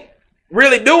that ain't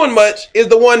really doing much is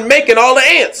the one making all the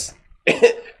ants.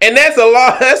 And that's a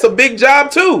lot. That's a big job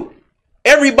too.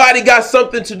 Everybody got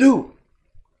something to do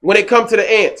when it comes to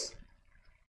the ants.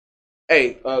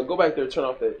 Hey, go back there, turn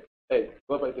off that. Hey,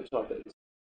 go back there, turn off that.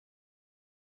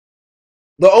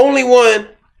 The only one,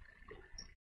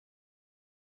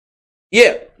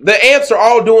 yeah, the ants are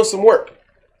all doing some work.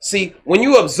 See, when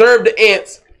you observe the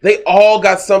ants, they all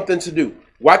got something to do.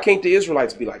 Why can't the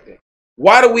Israelites be like that?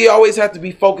 Why do we always have to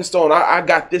be focused on, I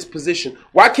got this position?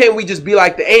 Why can't we just be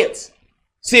like the ants?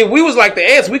 See, if we was like the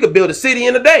ants, we could build a city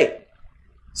in a day.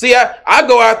 See, I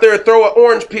go out there and throw an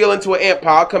orange peel into an ant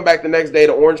pile. Come back the next day,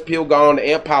 the orange peel gone, the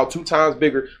ant pile 2 times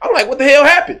bigger. I'm like, what the hell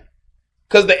happened?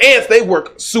 Because the ants, they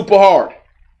work super hard.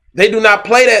 They do not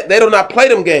play that. They do not play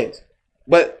them games.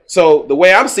 But so the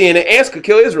way I'm seeing it, ants could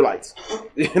kill Israelites.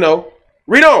 You know,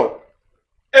 read on.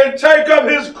 And take up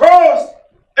his cross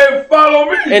and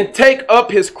follow me. And take up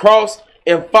his cross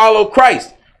and follow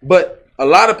Christ. But a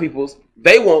lot of peoples,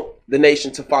 they want the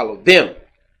nation to follow them.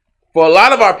 For a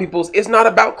lot of our peoples, it's not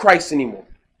about Christ anymore.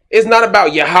 It's not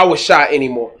about Yahushua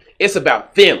anymore. It's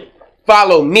about them.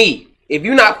 Follow me. If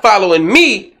you're not following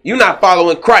me, you're not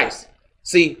following Christ.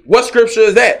 See, what scripture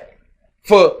is that?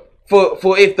 For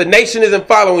if the nation isn't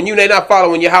following you, they're not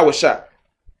following Yahushua.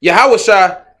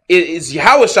 Yahushua is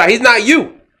Yahushua. He's not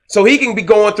you. So he can be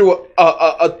going through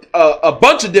a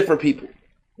bunch of different people,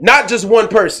 not just one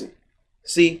person.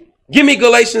 See, give me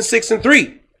Galatians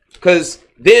 6:3, because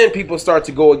then people start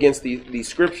to go against these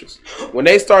scriptures. When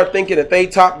they start thinking that they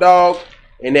top dog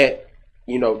and that,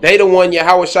 you know, they the one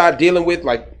Yahushua dealing with,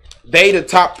 like they the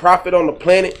top prophet on the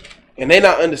planet, and they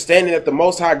not understanding that the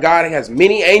Most High God has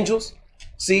many angels.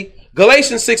 See,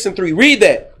 Galatians 6:3, read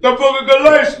that. The book of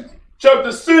Galatians,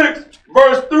 chapter 6,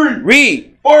 verse 3. Read.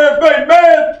 For if a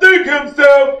man think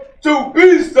himself to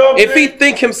be something, if he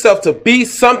think himself to be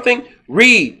something,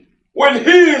 read. When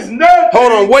he is nothing.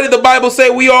 Hold on, what did the Bible say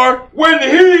we are? When he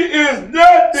is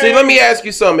nothing. See, let me ask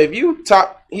you something. If you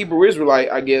top Hebrew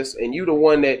Israelite, I guess, and you the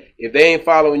one that if they ain't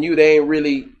following you, they ain't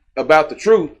really about the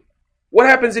truth. What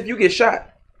happens if you get shot?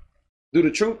 Do the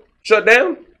truth shut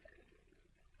down?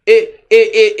 If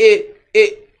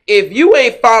you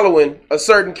ain't following a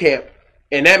certain camp,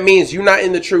 and that means you're not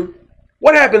in the truth,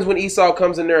 what happens when Esau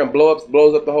comes in there and blows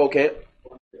up the whole camp?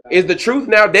 Is the truth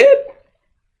now dead?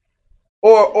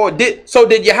 Or did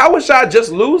Yahushua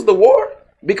just lose the war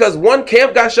because one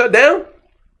camp got shut down?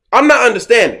 I'm not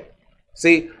understanding.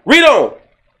 See, read on.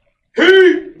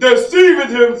 He deceiveth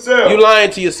himself. You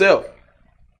lying to yourself.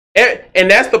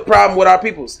 And that's the problem with our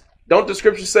peoples. Don't the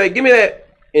scripture say, give me that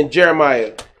in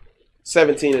Jeremiah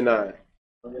 17:9.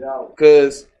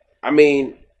 Because, I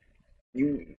mean,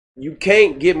 you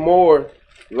can't get more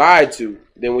lied to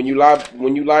than when you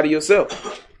lie to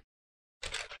yourself.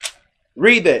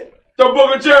 Read that. The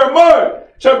book of Jeremiah,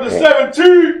 chapter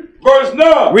 17, verse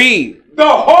 9. Read. The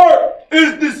heart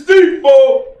is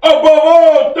deceitful above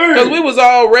all things. Because we was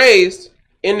all raised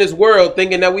in this world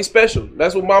thinking that we special.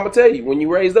 That's what mama tell you when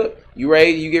you raised up.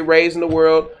 You get raised in the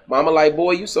world. Mama like,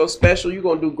 boy, you so special. You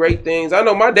gonna do great things. I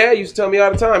know my dad used to tell me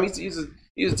all the time. He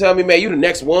used to tell me, man, you the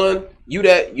next one. You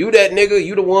that nigga.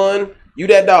 You the one. You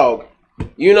that dog.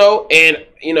 You know, and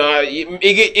you know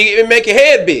it make your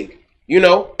head big. You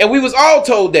know, and we was all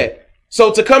told that. So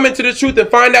to come into the truth and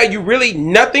find out you really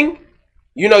nothing,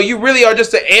 you know, you really are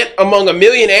just an ant among a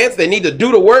million ants that need to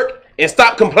do the work and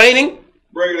stop complaining.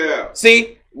 Break it out.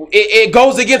 See, it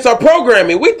goes against our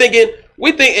programming. We think, and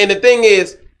the thing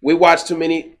is, we watch too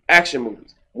many action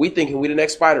movies. We thinking we the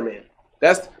next Spider-Man.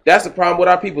 That's the problem with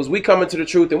our people is we come into the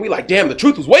truth and we like, damn, the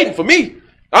truth was waiting for me.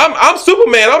 I'm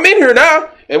Superman. I'm in here now.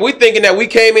 And we thinking that we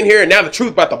came in here and now the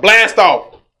truth about to blast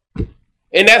off.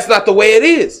 And that's not the way it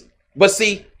is. But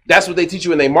see, that's what they teach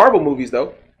you in their Marvel movies,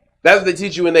 though. That's what they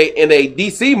teach you in they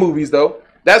DC movies, though.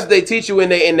 That's what they teach you in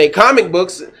they comic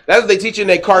books. That's what they teach you in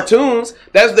their cartoons.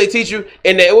 That's what they teach you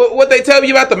in what they tell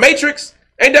you about the Matrix.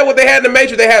 Ain't that what they had in the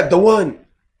Matrix? They had the one.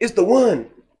 It's the one.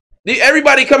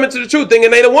 Everybody coming to the truth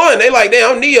thinking they the one. They like,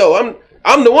 damn, I'm Neo.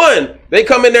 I'm the one. They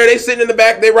come in there, they sitting in the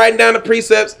back, they writing down the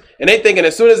precepts, and they thinking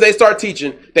as soon as they start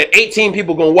teaching that 18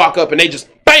 people gonna walk up and they just,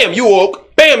 bam, you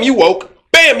woke, bam, you woke,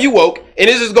 bam, you woke, and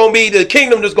this is gonna be the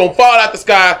kingdom just gonna fall out the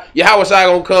sky. Yahweh Shai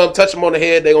gonna come, touch them on the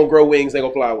head, they gonna grow wings, they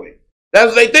gonna fly away. That's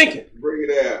what they thinking. Bring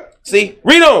it out. See,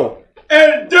 read on.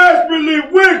 And desperately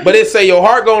wicked. But it say your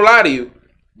heart gonna lie to you,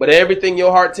 but everything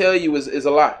your heart tell you is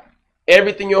a lie.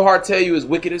 Everything your heart tell you is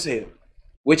wicked as hell,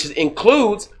 which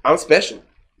includes I'm special.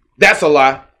 That's a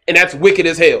lie, and that's wicked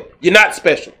as hell. You're not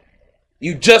special.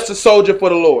 You just a soldier for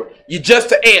the Lord. You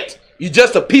just an ant. You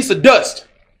just a piece of dust.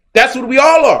 That's what we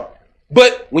all are.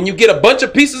 But when you get a bunch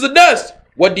of pieces of dust,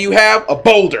 what do you have? A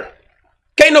boulder.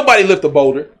 Can't nobody lift a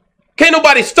boulder. Can't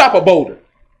nobody stop a boulder.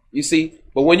 You see?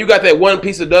 But when you got that one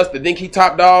piece of dust that think he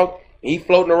top dog and he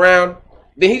floating around,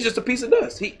 then he's just a piece of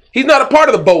dust. He's not a part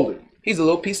of the boulder. He's a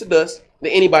little piece of dust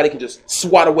that anybody can just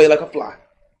swat away like a fly.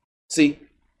 See?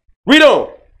 Read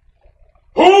on.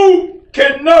 Who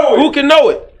can know it? Who can know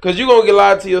it? Because you're gonna get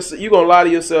lied to yourself. You're gonna lie to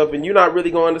yourself, and you're not really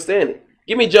gonna understand it.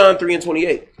 Give me John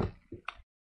 3:28.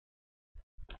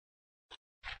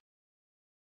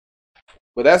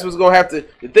 But that's what's gonna have to.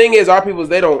 The thing is, our people,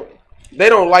 they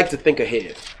don't like to think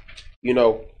ahead. You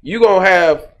know, you're gonna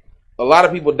have a lot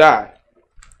of people die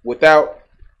without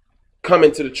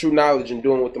coming to the true knowledge and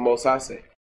doing what the Most High say,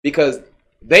 because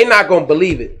they not gonna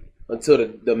believe it until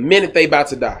the minute they about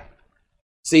to die.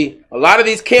 See, a lot of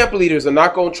these camp leaders are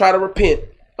not going to try to repent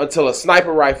until a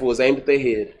sniper rifle is aimed at their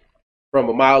head from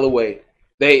a mile away.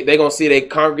 They going to see their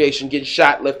congregation get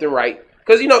shot left and right.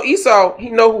 Because, you know, Esau, he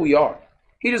know who we are.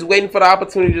 He just waiting for the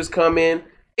opportunity to just come in.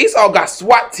 Esau got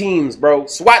SWAT teams, bro.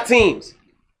 SWAT teams.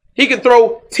 He can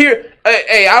throw tear.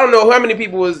 Hey, I don't know how many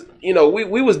people was, you know, we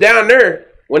was down there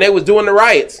when they was doing the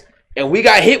riots. And we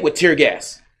got hit with tear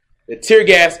gas. The tear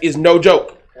gas is no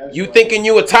joke. That's you right. Thinking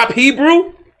you a top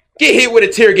Hebrew? Get hit with a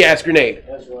tear gas grenade.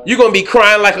 Right. You're going to be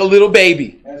crying like a little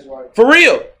baby. Right. For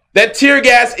real. That tear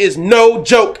gas is no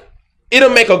joke.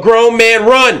 It'll make a grown man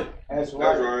run. That's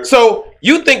right. So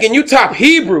you thinking you top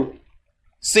Hebrew.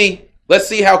 See, let's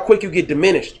see how quick you get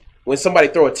diminished when somebody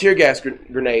throw a tear gas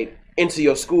grenade into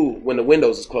your school when the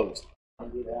windows is closed.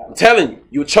 I'm telling you,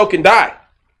 you'll choke and die.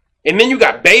 And then you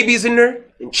got babies in there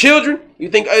and children. You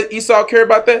think Esau care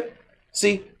about that?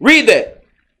 See, read that.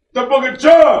 The book of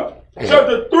John.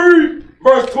 Chapter 3,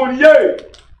 verse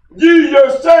 28. Ye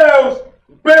yourselves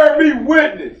bear me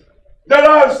witness that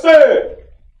I said,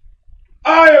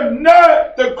 I am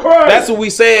not the Christ. That's what we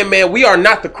saying, man. We are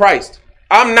not the Christ.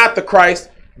 I'm not the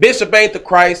Christ. Bishop ain't the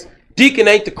Christ. Deacon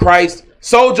ain't the Christ.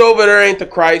 Soldier over there ain't the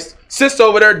Christ. Sister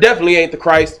over there definitely ain't the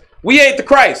Christ. We ain't the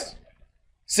Christ.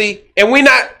 See, and we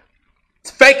not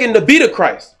faking to be the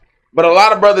Christ. But a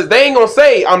lot of brothers, they ain't gonna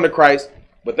say I'm the Christ,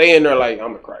 but they in there like,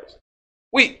 I'm the Christ.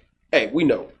 We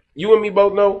know. You and me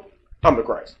both know I'm the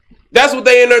Christ. That's what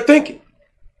they in there thinking.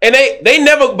 And they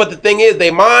never, but the thing is,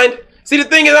 they mind. See, the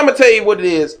thing is, I'm going to tell you what it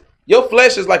is. Your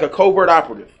flesh is like a covert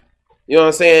operative. You know what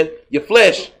I'm saying? Your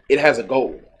flesh, it has a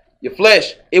goal. Your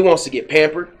flesh, it wants to get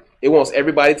pampered. It wants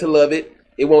everybody to love it.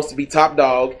 It wants to be top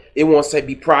dog. It wants to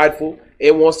be prideful.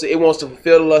 It wants to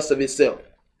fulfill the lust of itself.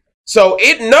 So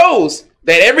it knows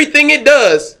that everything it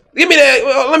does. Give me that.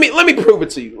 Well, let me prove it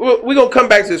to you. We're going to come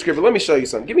back to the scripture. Let me show you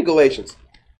something. Give me Galatians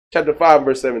chapter 5,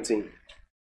 verse 17.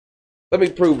 Let me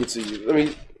prove it to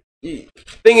you.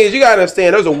 Thing is, you got to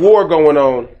understand, there's a war going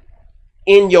on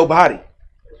in your body.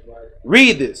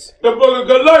 Read this. The book of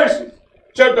Galatians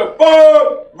chapter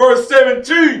 5, verse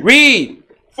 17. Read.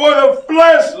 For the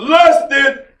flesh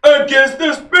lusted against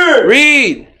the spirit.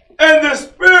 Read. And the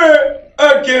spirit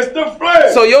against the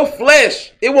flesh. So your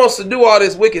flesh, it wants to do all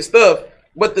this wicked stuff.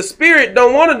 But the spirit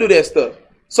don't want to do that stuff.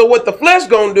 So what the flesh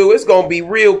gonna do, it's gonna be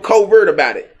real covert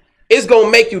about it. It's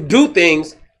gonna make you do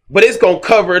things, but it's gonna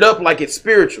cover it up like it's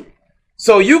spiritual.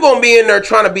 So you gonna be in there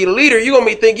trying to be the leader. You gonna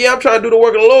be thinking, yeah, I'm trying to do the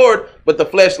work of the Lord. But the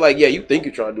flesh like, yeah, you think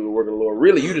you're trying to do the work of the Lord.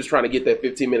 Really, you just trying to get that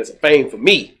 15 minutes of fame for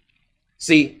me.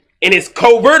 See, and it's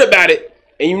covert about it.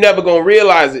 And you never gonna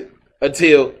realize it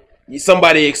until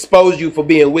somebody exposed you for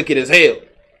being wicked as hell.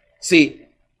 See,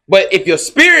 but if your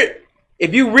spirit,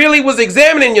 if you really was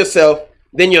examining yourself,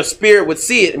 then your spirit would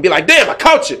see it and be like, damn, I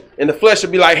caught you. And the flesh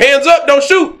would be like, hands up, don't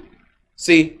shoot.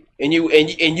 See, and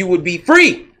you would be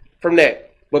free from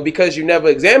that. But because you never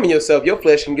examine yourself, your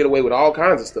flesh can get away with all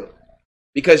kinds of stuff.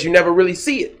 Because you never really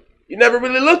see it. You never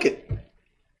really look at it.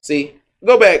 See,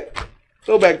 Go back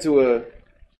to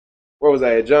where was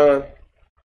I at? John.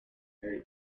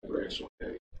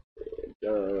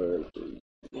 John.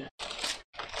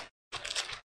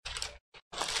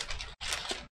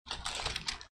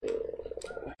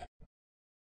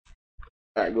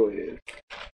 All right, go ahead.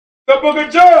 The book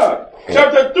of John,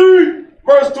 chapter 3,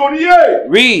 verse 28.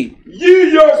 Read.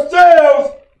 Ye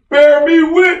yourselves bear me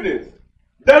witness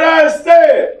that I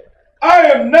said,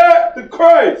 I am not the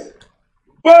Christ,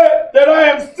 but that I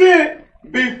am sent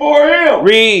before him.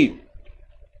 Read.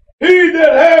 He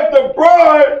that hath the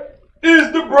bride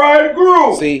is the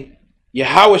bridegroom. See,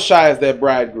 Yahushua is that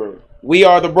bridegroom. We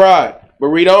are the bride. But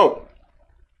read on.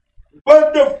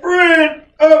 But the friend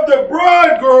of the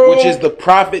bridegroom, which is the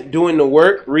prophet doing the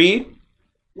work. Read.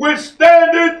 Which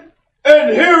standeth and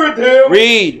heareth him.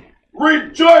 Read.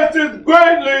 Rejoiceth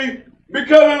greatly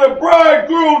because of the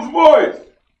bridegroom's voice.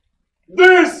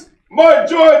 This my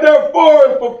joy therefore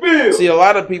is fulfilled. See, a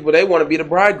lot of people, they want to be the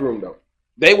bridegroom though.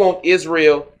 They want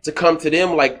Israel to come to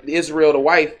them like Israel the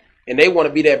wife, and they want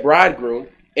to be that bridegroom,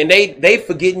 and they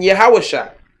forgetting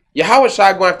Yahushua.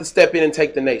 Yahushua going to have to step in and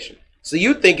take the nation. So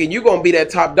you thinking you're going to be that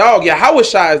top dog.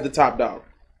 Yahushua is the top dog.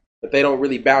 But they don't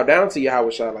really bow down to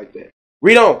Yahushua like that.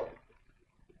 Read on.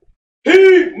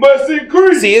 He must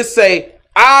increase. See, it say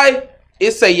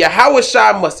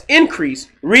Yahushua must increase.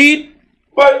 Read.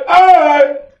 But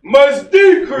I must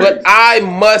decrease. But I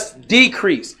must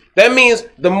decrease. That means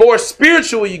the more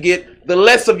spiritual you get, the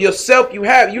less of yourself you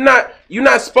have. You're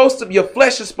not supposed to, your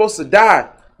flesh is supposed to die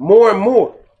more and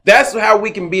more. That's how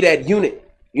we can be that unit.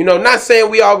 You know, not saying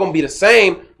we all going to be the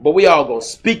same, but we all going to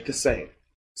speak the same.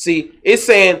 See, it's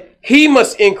saying he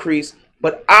must increase,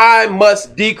 but I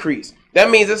must decrease. That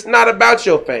means it's not about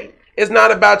your fame. It's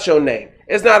not about your name.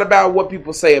 It's not about what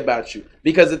people say about you.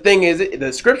 Because the thing is,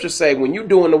 the scriptures say when you're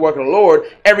doing the work of the Lord,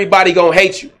 everybody going to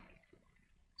hate you.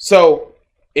 So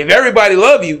if everybody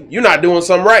love you, you're not doing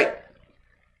something right.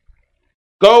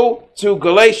 Go to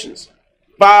Galatians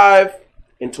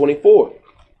 5:24.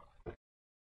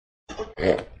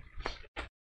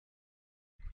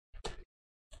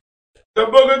 The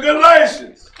book of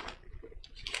Galatians,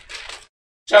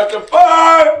 chapter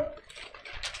 5,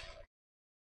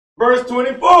 verse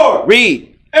 24.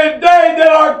 Read. And they that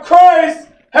are Christ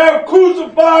have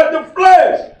crucified the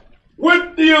flesh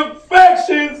with the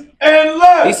affections and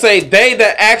lusts. He say they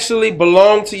that actually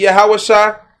belong to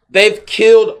Yahushua, they've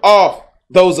killed off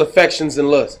those affections and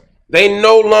lusts. They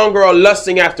no longer are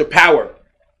lusting after power.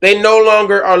 They no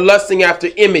longer are lusting after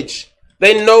image.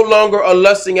 They no longer are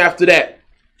lusting after that.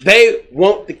 They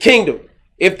want the kingdom.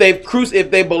 If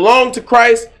they belong to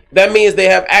Christ, that means they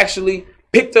have actually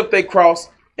picked up their cross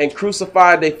and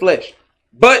crucified their flesh.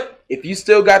 But if you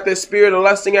still got that spirit of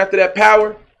lusting after that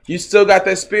power, you still got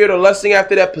that spirit of lusting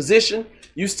after that position,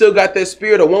 you still got that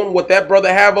spirit of wanting what that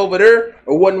brother have over there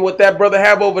or wanting what that brother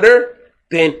have over there,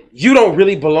 then you don't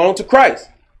really belong to Christ.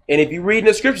 And if you read in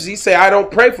the scriptures, he say, I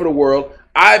don't pray for the world.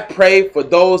 I pray for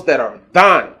those that are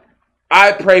thine.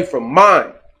 I pray for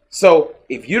mine. So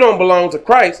if you don't belong to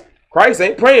Christ, Christ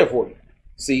ain't praying for you.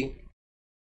 See,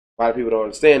 a lot of people don't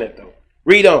understand that though.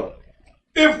 Read on.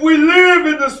 If we live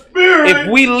in the spirit.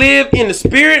 If we live in the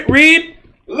spirit, read.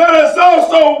 Let us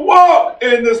also walk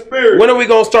in the spirit. When are we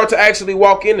going to start to actually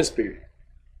walk in the spirit?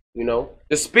 You know,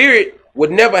 the spirit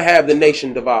would never have the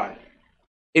nation divide.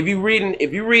 If you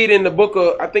read in the book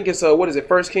of, I think it's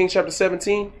 1 Kings chapter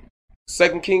 17,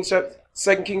 2 Kings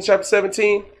chapter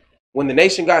 17, when the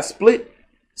nation got split,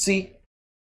 see,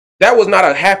 that was not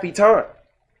a happy time.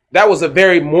 That was a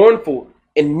very mournful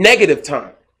and negative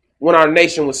time when our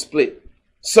nation was split.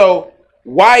 So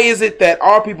why is it that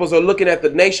our peoples are looking at the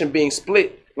nation being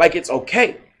split like it's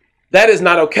okay? That is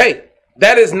not okay.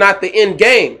 That is not the end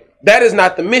game. That is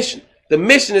not the mission. The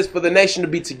mission is for the nation to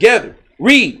be together.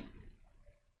 Read.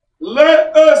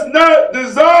 Let us not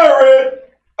desire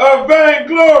it of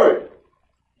vainglory,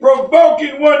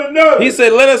 provoking one another. He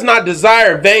said, let us not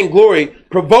desire vainglory,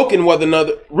 provoking one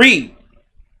another. Read.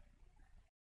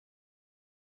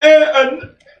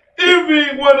 And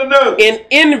envying one another. And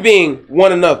envying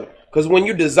one another. Because when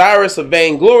you're desirous of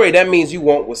vainglory, that means you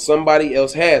want what somebody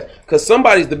else has. Because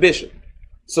somebody's the bishop.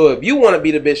 So if you want to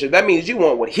be the bishop, that means you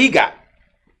want what he got.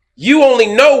 You only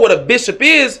know what a bishop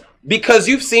is because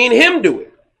you've seen him do it.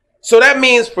 So that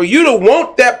means for you to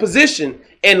want that position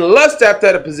and lust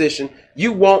after that position,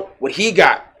 you want what he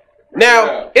got.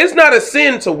 Now, it's not a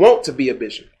sin to want to be a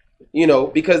bishop, you know,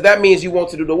 because that means you want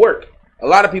to do the work. A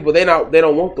lot of people, they don't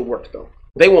want the work though.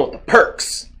 They want the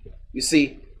perks. You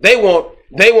see, they want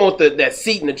that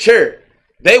seat in the chair.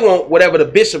 They want whatever the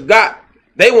bishop got.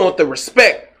 They want the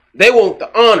respect. They want the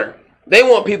honor. They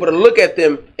want people to look at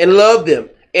them and love them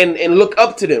and look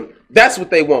up to them. That's what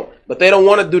they want. But they don't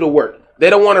want to do the work. They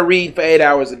don't want to read for 8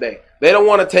 hours a day. They don't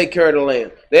want to take care of the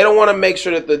land. They don't want to make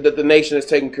sure that the nation is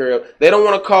taken care of. They don't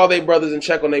want to call their brothers and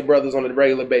check on their brothers on a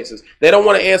regular basis. They don't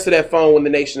want to answer that phone when the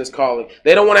nation is calling.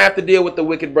 They don't want to have to deal with the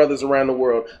wicked brothers around the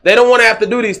world. They don't want to have to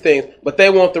do these things, but they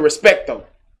want the respect though.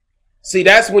 See,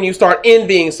 that's when you start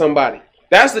envying somebody.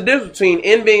 That's the difference between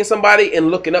envying somebody and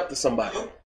looking up to somebody.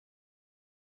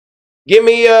 Give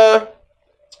me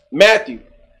Matthew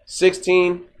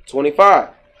 16:25.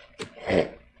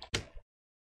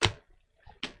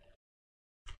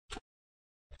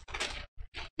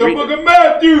 The book of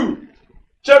Matthew,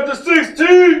 chapter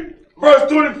 16, verse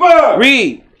 25.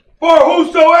 Read. For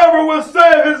whosoever will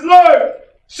save his life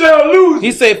shall lose it.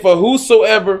 He said, for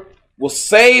whosoever will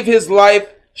save his life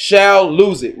shall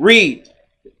lose it. Read.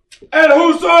 And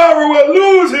whosoever will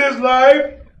lose his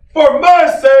life for my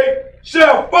sake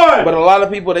shall find it. But a lot of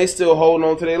people, they still hold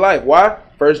on to their life. Why?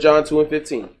 1 John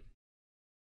 2:15.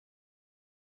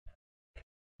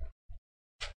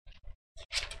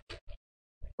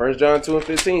 1 John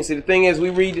 2:15. See, the thing is, we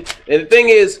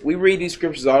read these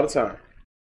scriptures all the time.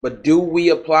 But do we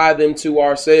apply them to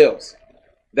ourselves?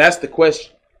 That's the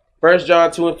question. 1 John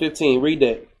 2:15. Read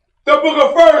that. The book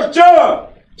of 1 John,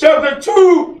 chapter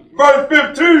 2, verse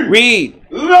 15. Read.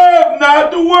 Love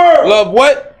not the world. Love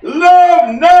what?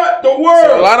 Love not the world.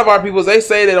 So a lot of our people, they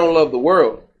say they don't love the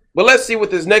world. But let's see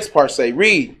what this next part say.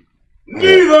 Read.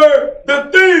 Neither the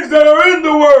things that are in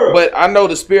the world. But I know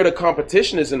the spirit of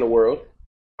competition is in the world.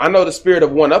 I know the spirit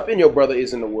of one-upping your brother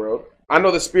is in the world. I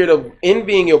know the spirit of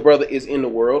envying your brother is in the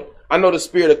world. I know the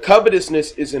spirit of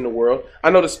covetousness is in the world. I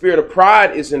know the spirit of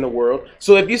pride is in the world.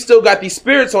 So if you still got these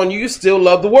spirits on you, you still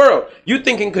love the world. You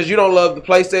thinking because you don't love the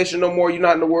PlayStation no more, you're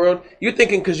not in the world. You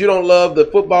thinking because you don't love the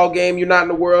football game, you're not in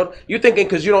the world. You thinking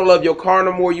because you don't love your car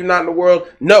no more, you're not in the world.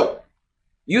 No.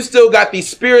 You still got these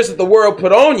spirits that the world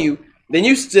put on you, then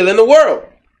you still in the world.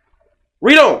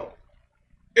 Read on.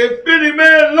 If any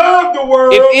man love the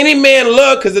world. If any man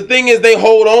love, because the thing is they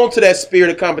hold on to that spirit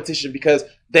of competition because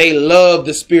they love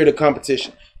the spirit of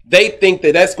competition. They think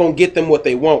that that's going to get them what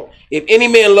they want. If any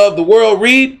man love the world,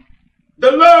 read.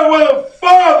 The love of the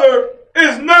Father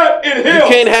is not in him. You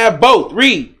can't have both.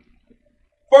 Read.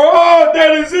 For all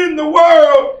that is in the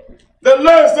world, the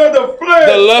lust of the flesh.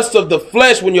 The lust of the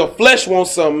flesh, when your flesh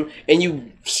wants something and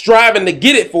you striving to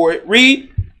get it for it.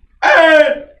 Read.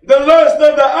 And the lust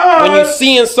of the eyes. When you're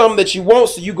seeing something that you want,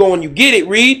 so you go and you get it.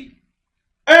 Read.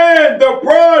 And the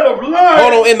pride of life.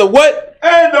 Hold on. And the what?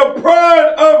 And the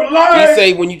pride of life. He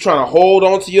say when you're trying to hold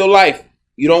on to your life,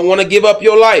 you don't want to give up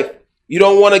your life. You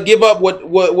don't want to give up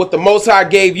what the Most High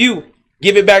gave you.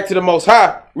 Give it back to the Most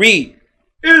High. Read.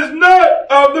 Is not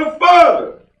of the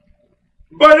Father,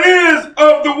 but is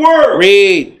of the world.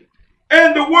 Read.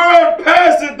 And the world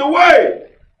passeth away,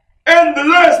 and the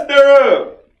lust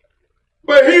thereof.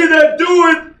 But he that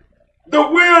doeth the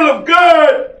will of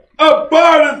God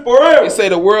abideth forever. They say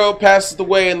the world passes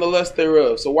away and the lust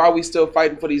thereof. So why are we still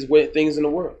fighting for these things in the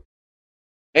world?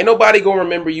 Ain't nobody gonna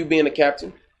remember you being a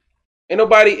captain. Ain't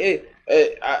nobody.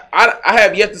 I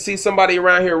have yet to see somebody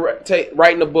around here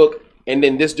writing a book, and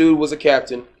then this dude was a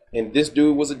captain, and this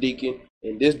dude was a deacon,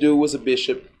 and this dude was a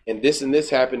bishop, and this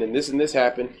happened, and this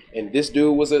happened, and this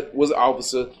dude was an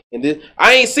officer, and this.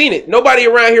 I ain't seen it. Nobody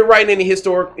around here writing any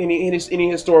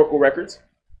historical records.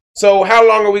 So how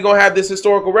long are we gonna have this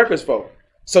historical records for?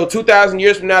 So 2,000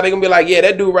 years from now, they're gonna be like, yeah,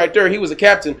 that dude right there, he was a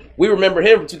captain. We remember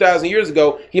him from 2,000 years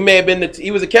ago. He may have been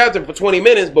he was a captain for 20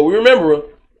 minutes, but we remember him.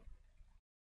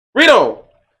 Read on.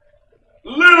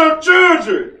 Little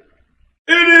children,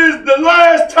 it is the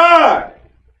last time,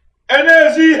 and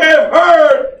as ye have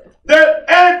heard that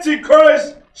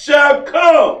Antichrist shall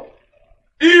come,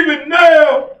 even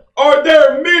now are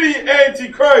there many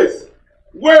Antichrists,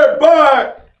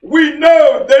 whereby we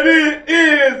know that it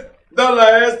is the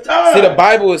last time. See, the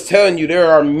Bible is telling you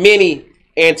there are many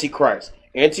Antichrists.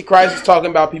 Antichrist is talking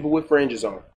about people with fringes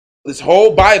on. This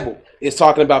whole Bible is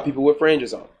talking about people with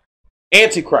fringes on.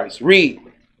 Antichrist, read.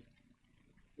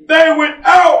 They went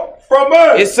out from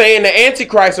us. It's saying the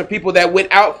Antichrists are people that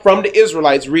went out from the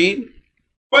Israelites. Read.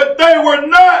 But they were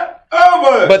not of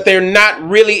us. But they're not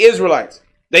really Israelites.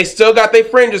 They still got their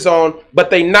fringes on, but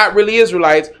they not really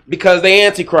Israelites because they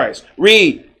Antichrist.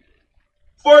 Read.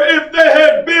 For if they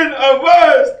had been of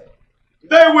us,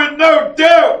 they would no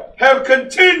doubt have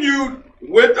continued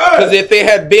with us. Because if they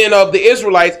had been of the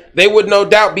Israelites, they would no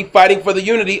doubt be fighting for the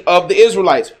unity of the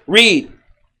Israelites. Read.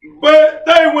 But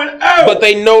they went out. But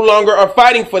they no longer are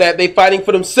fighting for that. They're fighting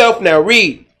for themselves now.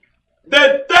 Read.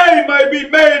 That they may be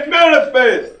made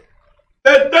manifest,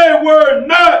 that they were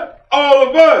not all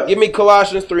of us. Give me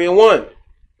Colossians 3:1.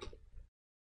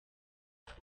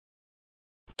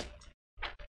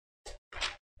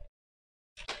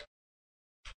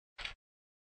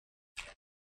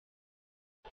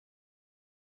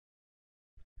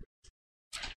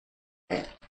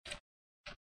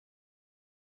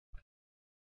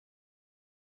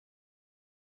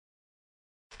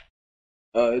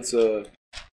 It's I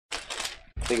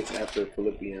think it's after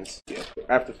Philippians. Yeah,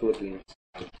 after Philippians.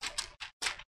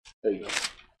 There you go.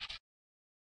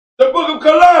 The book of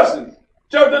Colossians,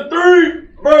 chapter 3,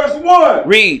 verse 1.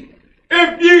 Read.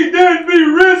 If ye then be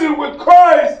risen with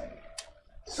Christ,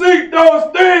 seek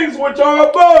those things which are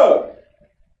above,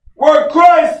 where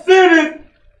Christ sitteth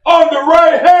on the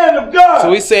right hand of God.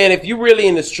 So he's saying if you really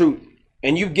in this truth,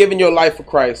 and you've given your life for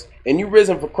Christ, and you've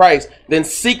risen for Christ, then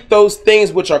seek those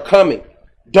things which are coming.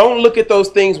 Don't look at those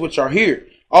things which are here.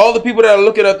 All the people that are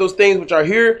looking at those things which are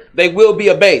here, they will be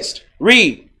abased.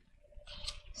 Read.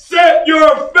 Set your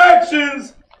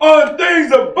affections on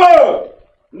things above,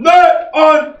 not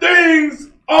on things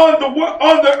on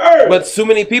the earth. But so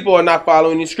many people are not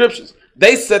following these scriptures.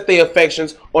 They set their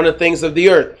affections on the things of the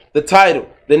earth, the title,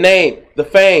 the name, the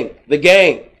fame, the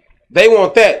gain. They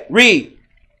want that. Read.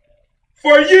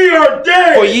 For ye are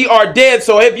dead. For ye are dead.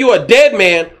 So if you are a dead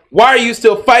man, why are you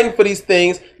still fighting for these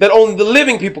things that only the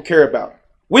living people care about?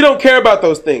 We don't care about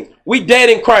those things. We dead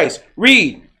in Christ.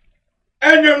 Read.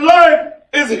 And your life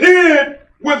is hid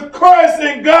with Christ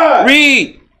in God.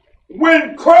 Read.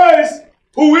 When Christ,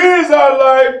 who is our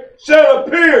life, shall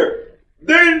appear,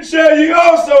 then shall ye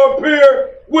also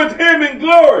appear with him in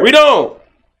glory. Read on.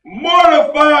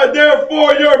 Mortify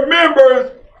therefore your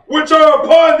members which are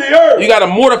upon the earth. You got to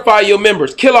mortify your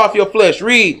members. Kill off your flesh.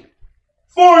 Read.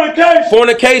 Fornication.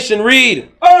 Fornication.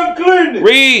 Read. Uncleanness.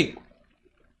 Read.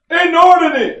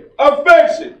 Inordinate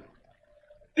affection.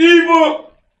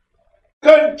 Evil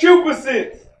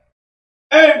concupiscence.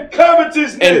 And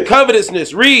covetousness. And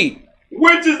covetousness. Read.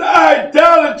 Which is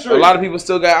idolatry. A lot of people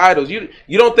still got idols. You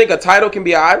don't think a title can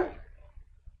be an idol?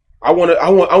 I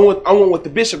want what the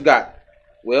bishop got.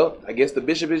 Well, I guess the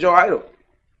bishop is your idol.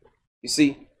 You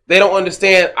see, they don't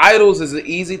understand idols is an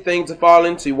easy thing to fall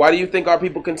into. Why do you think our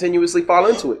people continuously fall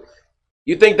into it?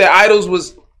 You think that idols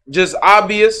was just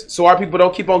obvious, so our people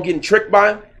don't keep on getting tricked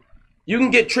by them? You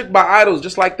can get tricked by idols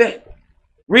just like that.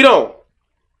 Read on.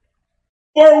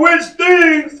 For which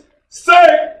things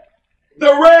sake the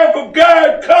wrath of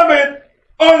God cometh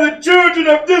on the children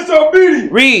of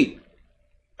disobedience. Read.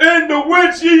 In the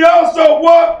which ye also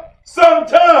walked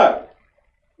sometime,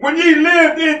 when ye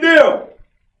lived in them.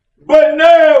 But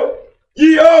now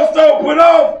ye also put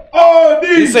off all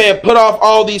these. He's saying put off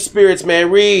all these spirits,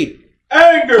 man. Read.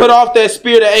 Anger. Put off that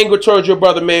spirit of anger towards your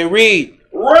brother, man. Read.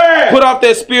 Wrath. Put off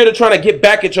that spirit of trying to get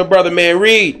back at your brother, man.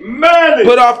 Read. Malice.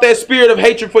 Put off that spirit of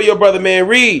hatred for your brother, man.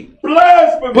 Read.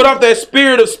 Blasphemy. Put off that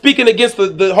spirit of speaking against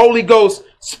the Holy Ghost,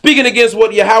 speaking against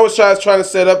what Yahushua is trying to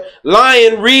set up.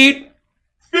 Lying. Read.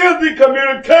 Filthy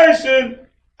communication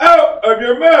out of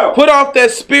your mouth. Put off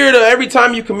that spirit of every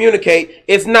time you communicate,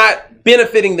 it's not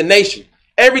benefiting the nation.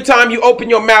 Every time you open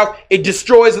your mouth, it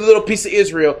destroys a little piece of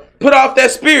Israel. Put off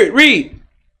that spirit. Read.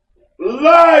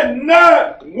 Lie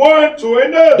not one to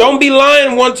another. Don't be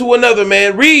lying one to another,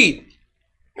 man. Read.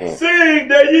 Seeing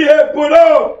that ye have put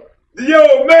off the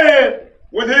old man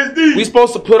with his deeds. We're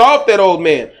supposed to put off that old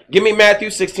man. Give me Matthew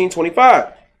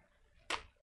 16:25.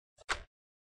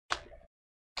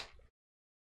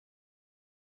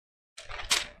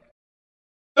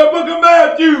 The book of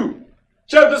Matthew,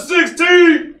 chapter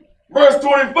 16, verse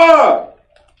 25.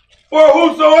 For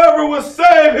whosoever will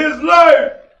save his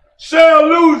life shall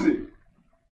lose it.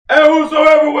 And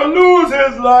whosoever will lose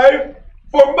his life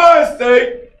for my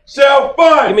sake shall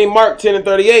find Give me Mark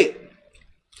 10:38.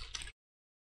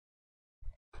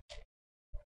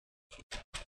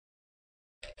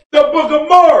 The book of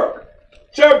Mark,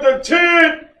 chapter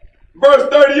 10, verse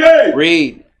 38.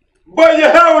 Read. But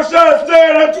Yahushua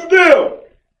said unto them,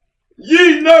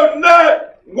 ye know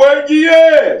not what ye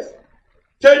ask.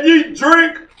 Can ye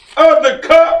drink of the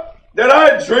cup that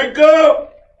I drink of,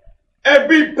 and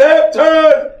be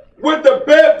baptized with the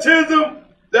baptism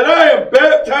that I am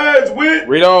baptized with?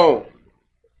 Read on.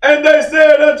 And they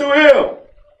said unto him,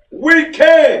 we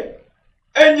can.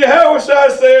 And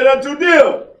Yahushua said unto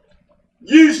them,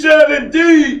 ye shall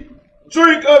indeed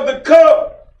drink of the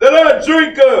cup that I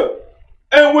drink of,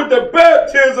 and with the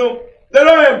baptism that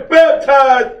I am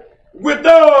baptized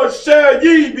withal shall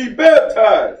ye be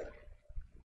baptized.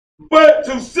 But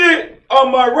to sit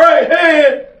on my right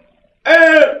hand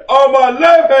and on my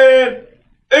left hand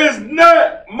is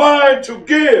not mine to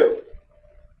give,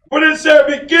 but it shall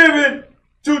be given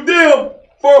to them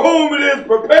for whom it is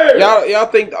prepared. Y'all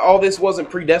think all this wasn't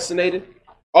predestinated?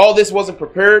 All this wasn't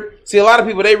prepared? See, a lot of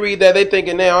people, they read that, they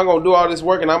thinking, now I'm going to do all this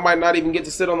work and I might not even get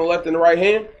to sit on the left and the right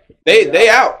hand. They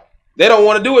out. They don't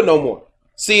want to do it no more.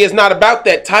 See, it's not about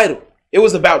that title. It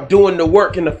was about doing the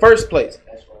work in the first place.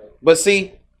 That's right. But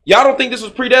see, y'all don't think this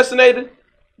was predestinated?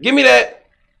 Give me that.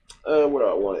 What do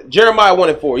I want? Jeremiah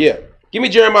 1:4. Yeah. Give me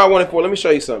Jeremiah 1:4. Let me show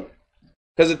you something.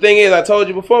 Because the thing is, I told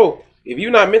you before, if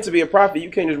you're not meant to be a prophet, you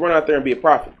can't just run out there and be a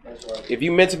prophet. That's right. If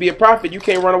you're meant to be a prophet, you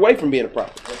can't run away from being a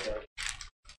prophet. That's right.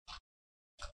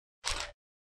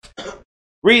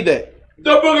 Read that.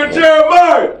 The book of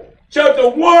Jeremiah, chapter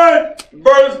 1,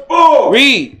 verse 4.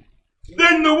 Read.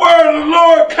 Then the word of the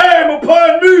Lord came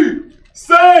upon me,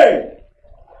 saying,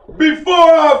 before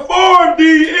I formed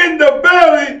thee in the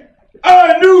belly,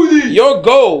 I knew thee. Your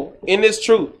goal in this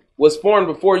truth was formed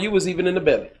before you was even in the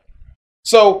belly.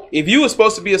 So if you were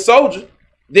supposed to be a soldier,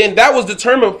 then that was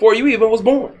determined before you even was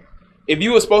born. If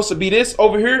you were supposed to be this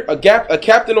over here, a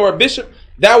captain or a bishop,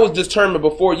 that was determined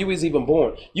before you was even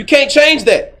born. You can't change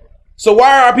that. So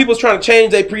why are our people trying to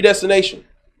change their predestination?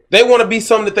 They want to be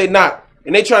something that they're not.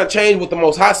 And they trying to change what the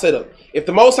Most High set up. If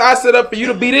the Most High set up for you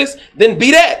to be this, then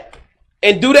be that.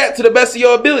 And do that to the best of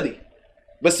your ability.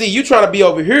 But see, you trying to be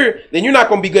over here, then you're not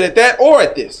going to be good at that or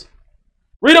at this.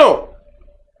 Read on.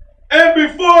 And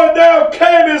before thou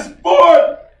camest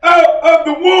forth out of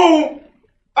the womb,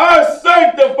 I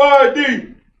sanctified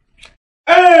thee.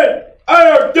 And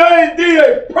I ordained thee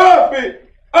a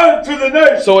prophet unto the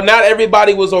nation. So not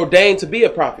everybody was ordained to be a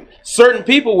prophet. Certain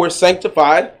people were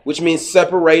sanctified, which means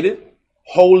separated,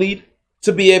 holy,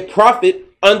 to be a prophet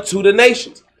unto the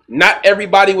nations. Not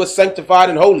everybody was sanctified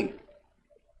and holy.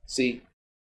 See?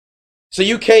 So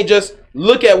you can't just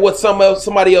look at what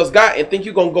somebody else got and think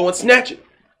you're going to go and snatch it.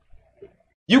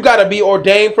 You got to be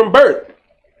ordained from birth.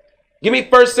 Give me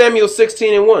 1 Samuel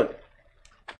 16:1.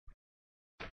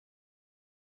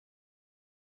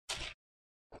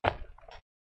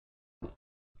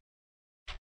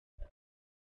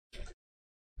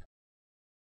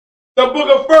 The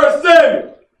book of 1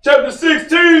 Samuel, chapter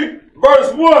 16,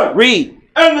 verse 1. Read.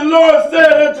 And the Lord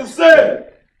said unto Samuel,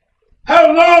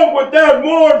 how long wilt thou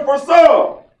mourn for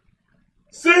Saul,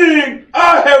 seeing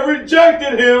I have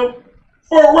rejected him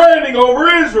for reigning over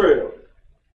Israel?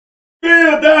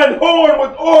 Fill thine horn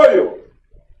with oil,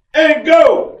 and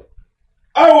go.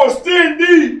 I will send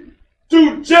thee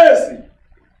to Jesse,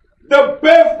 the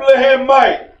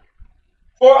Bethlehemite,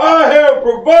 for I have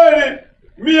provided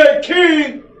me a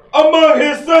king among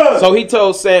his sons. So he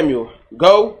told Samuel,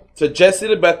 go to Jesse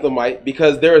the Bethlehemite,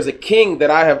 because there is a king that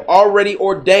I have already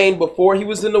ordained before he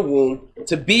was in the womb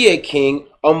to be a king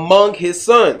among his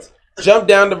sons. Jump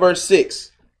down to verse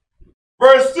 6.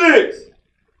 Verse 6.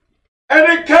 And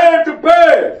it came to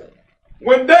pass,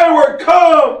 when they were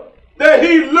come, that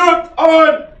he looked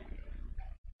on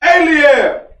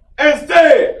Eliab and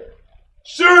said,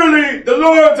 surely the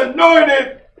Lord's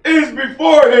anointed is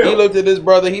before him. He looked at his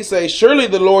brother. He said, surely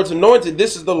the Lord's anointed.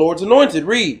 This is the Lord's anointed.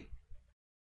 Read.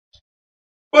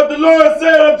 But the Lord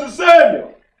said unto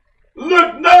Samuel,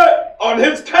 look not on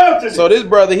his countenance. So this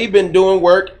brother, he been doing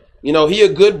work. You know, he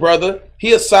a good brother.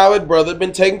 He a solid brother,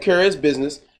 been taking care of his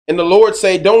business. And the Lord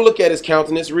say, don't look at his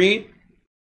countenance. Read.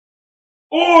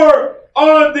 Or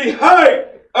on the height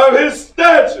of his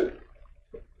stature,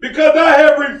 because I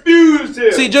have refused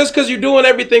him. See, just because you're doing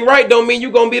everything right don't mean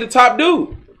you're going to be the top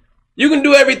dude. You can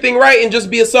do everything right and just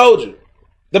be a soldier.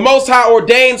 The Most High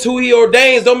ordains who he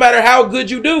ordains, no matter how good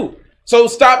you do. So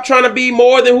stop trying to be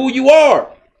more than who you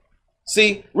are.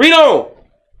 See, read on.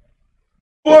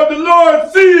 For the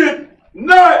Lord seeth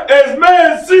not as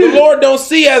man seeth. The Lord don't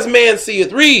see as man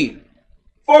seeth. Read.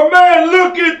 For man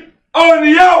looketh on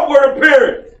the outward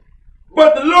appearance,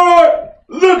 but the Lord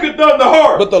looketh on the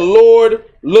heart. But the Lord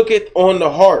looketh on the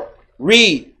heart.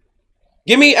 Read.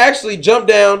 Actually jump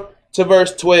down to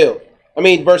verse 12.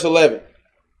 Verse 11.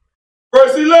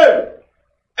 Verse 11.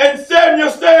 And Samuel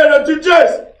said unto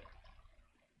Jesse,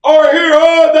 are here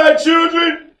all thy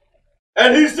children?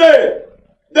 And he said,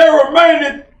 there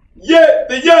remaineth yet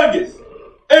the youngest,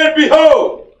 and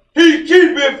behold, he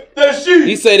keepeth the sheep.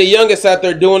 He said the youngest out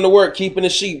there doing the work, keeping the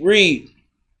sheep. Read.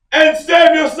 And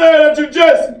Samuel said unto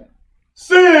Jesse,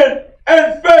 send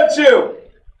and fetch him,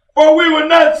 for we will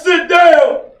not sit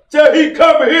down till he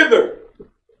come hither.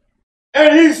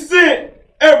 And he sent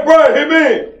and brought him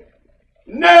in.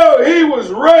 Now he was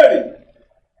ready,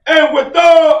 and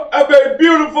withal of a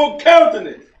beautiful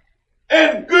countenance,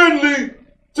 and goodly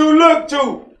to look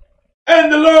to.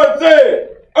 And the Lord said,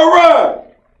 arise,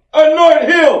 anoint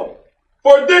him,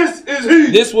 for this is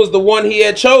he. This was the one he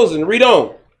had chosen. Read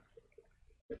on.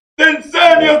 Then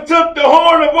Samuel took the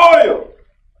horn of oil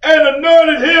and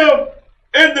anointed him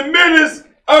in the midst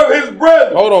of his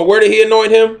brethren. Hold on, where did he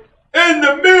anoint him? In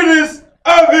the midst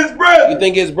of his brethren. You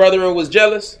think his brethren was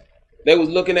jealous? They was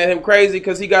looking at him crazy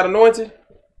because he got anointed?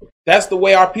 That's the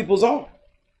way our peoples are.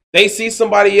 They see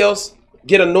somebody else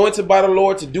get anointed by the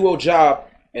Lord to do a job,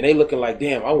 and they looking like,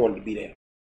 damn, I wanted to be that.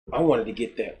 I wanted to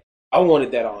get that. I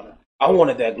wanted that honor. I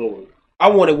wanted that glory. I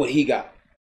wanted what he got.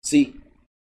 See,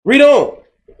 read on.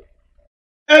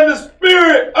 And the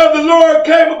Spirit of the Lord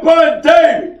came upon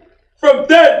David from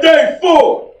that day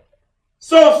forth.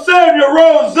 So Samuel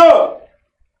rose up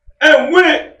and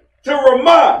went to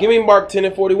Ramah. Give me Mark 10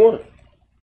 and 41.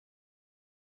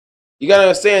 You got to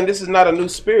understand, this is not a new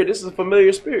spirit. This is a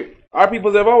familiar spirit. Our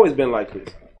peoples have always been like this.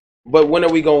 But when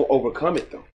are we going to overcome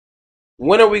it, though?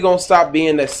 When are we going to stop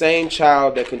being that same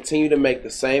child that continue to make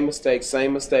the same mistake,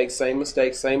 same mistake, same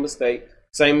mistake, same mistake,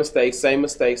 same mistake, same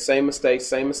mistake, same mistake,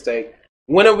 same mistake?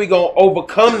 When are we going to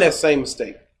overcome that same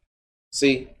mistake?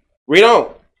 See, read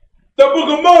on. The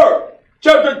book of Mark,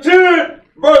 chapter 10,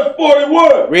 verse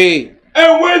 41. Read.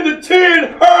 And when the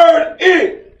 10 heard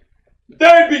it,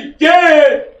 they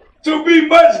began to be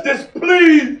much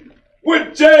displeased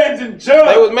with James and John.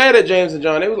 They was mad at James and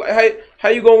John. They was like, hey, how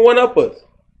you going to one up us?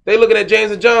 They looking at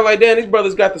James and John like, damn, these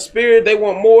brothers got the spirit. They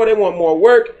want more. They want more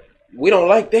work. We don't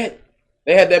like that.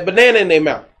 They had that banana in their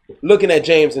mouth looking at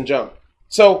James and John.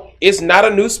 So it's not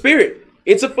a new spirit.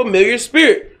 It's a familiar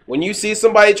spirit. When you see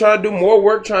somebody trying to do more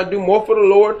work, trying to do more for the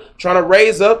Lord, trying to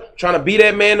raise up, trying to be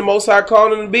that man the Most High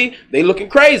calling them to be, they looking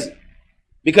crazy.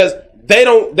 Because they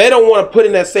don't want to put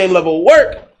in that same level of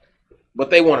work, but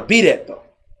they want to be that though.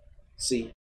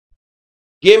 See,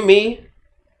 give me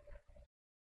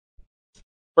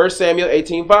 1 Samuel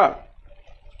 18:5.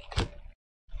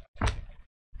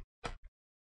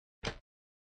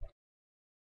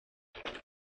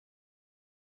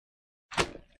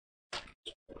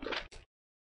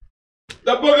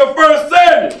 The book of 1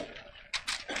 Samuel,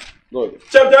 Go ahead.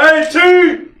 chapter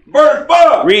 18, verse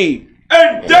 5. Read.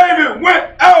 And David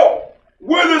went out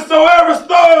whithersoever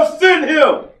Saul sent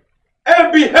him,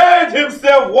 and behaved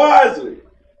himself wisely.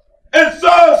 And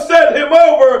Saul set him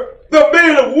over the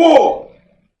men of war,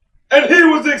 and he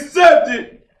was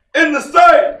accepted in the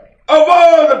sight of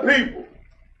all the people,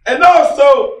 and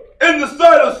also in the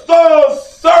sight of Saul's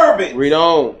servants. Read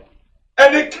on.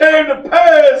 And it came to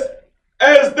pass,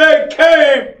 as they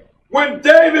came, when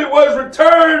David was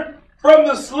returned from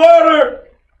the slaughter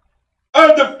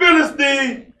of the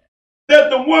Philistines, that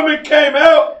the woman came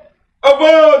out of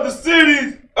all the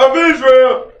cities of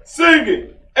Israel,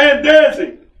 singing and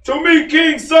dancing to meet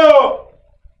King Saul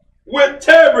with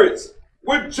tabrets,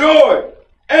 with joy,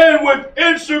 and with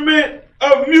instrument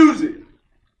of music.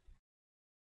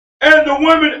 And the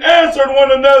women answered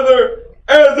one another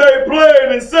as they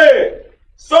played and said,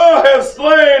 Saul has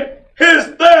slain his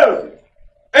 1,000,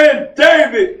 and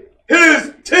David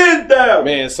his 10,000.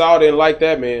 Man, Saul didn't like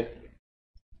that, man.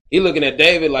 He looking at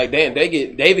David like, damn,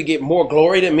 David get more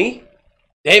glory than me.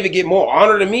 David get more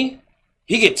honor than me.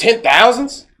 He get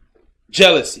 10,000s.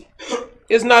 Jealousy.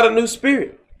 It's not a new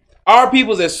spirit. Our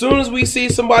peoples, as soon as we see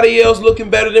somebody else looking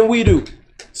better than we do,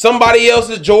 somebody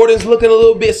else's Jordans looking a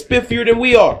little bit spiffier than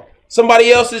we are,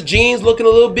 somebody else's jeans looking a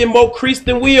little bit more creased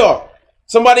than we are,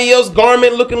 somebody else's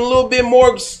garment looking a little bit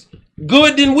more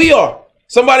good than we are,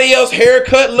 somebody else's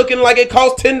haircut looking like it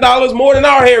costs $10 more than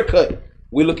our haircut,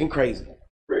 we're looking crazy.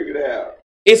 Bring it out.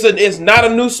 It's not a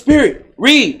new spirit.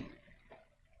 Read.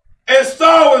 And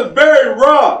Saul was very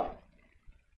wroth,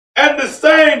 and the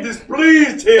same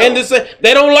displeased him. And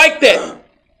they don't like that.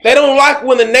 They don't like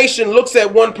when the nation looks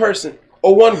at one person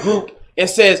or one group and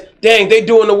says, dang, they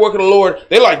doing the work of the Lord.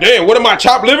 They like, dang, what am I,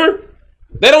 chopped liver?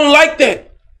 They don't like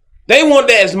that. They want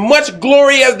that as much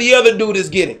glory as the other dude is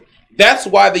getting. That's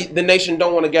why the nation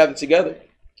don't want to gather together,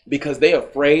 because they're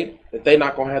afraid that they're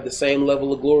not going to have the same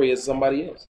level of glory as somebody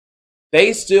else.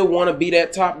 They still want to be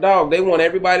that top dog. They want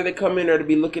everybody to come in there to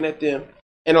be looking at them.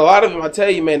 And a lot of them, I tell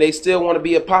you, man, they still want to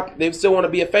be they still want to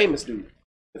be a famous dude.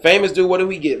 The famous dude, what do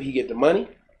he get? He get the money,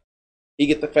 he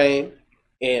get the fame,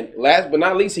 and last but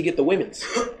not least, he get the women's.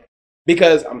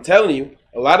 Because I'm telling you,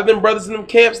 a lot of them brothers in them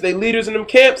camps, they leaders in them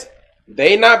camps,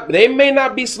 they may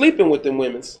not be sleeping with them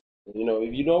women's. You know,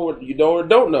 if you know or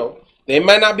don't know, they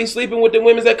might not be sleeping with the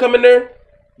women's that come in there,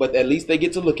 but at least they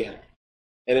get to look at them.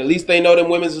 And at least they know them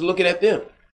women's is looking at them.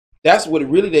 That's what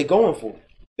really they going for.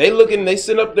 They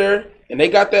sit up there and they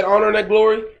got that honor and that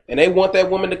glory, and they want that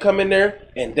woman to come in there,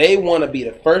 and they want to be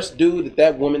the first dude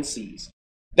that woman sees.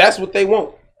 That's what they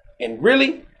want. And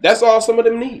really, that's all some of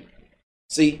them need.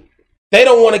 See, they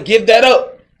don't want to give that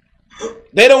up.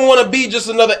 They don't want to be just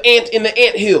another ant in the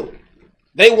anthill.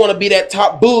 They want to be that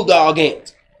top bulldog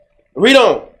ant. Read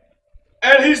on.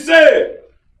 And he said,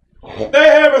 they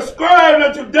have ascribed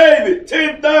unto David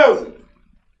 10,000,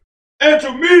 and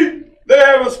to me they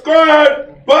have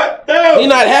ascribed but 1,000. He's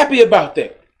not happy about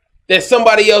that. That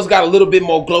somebody else got a little bit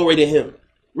more glory than him.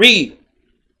 Read.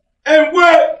 And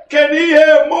what can he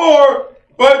have more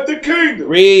but the kingdom?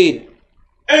 Read.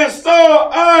 And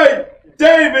Saul eyed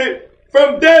David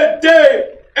from that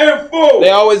day and forward.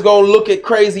 They always gonna look at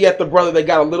crazy at the brother that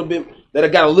got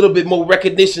a little bit more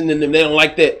recognition than them. They don't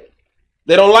like that.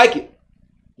 They don't like it.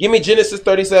 Give me Genesis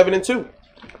 37:2.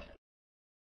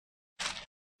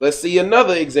 Let's see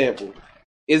another example.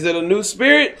 Is it a new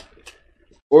spirit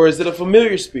or is it a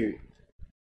familiar spirit?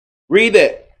 Read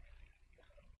that.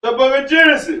 The book of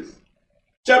Genesis,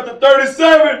 chapter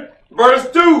 37, verse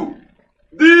 2.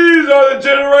 These are the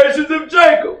generations of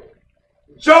Jacob.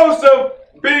 Joseph,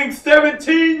 being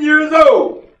 17 years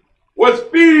old, was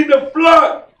feeding the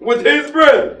flock with his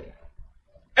brethren.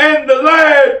 And the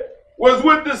lad was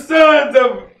with the sons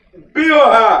of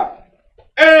Bilhah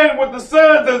and with the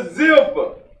sons of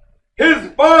Zilpah,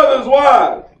 his father's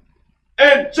wives.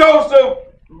 And Joseph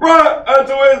brought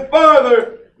unto his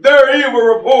father their evil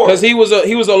report. Because he was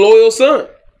a loyal son.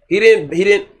 He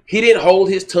didn't hold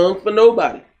his tongue for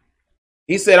nobody.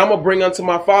 He said, I'm gonna bring unto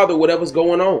my father whatever's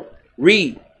going on.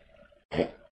 Read.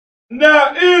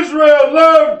 Now Israel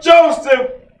loved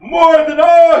Joseph more than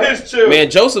all his children. Man,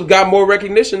 Joseph got more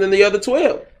recognition than the other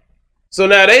 12. So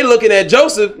now they looking at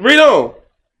Joseph. Read on.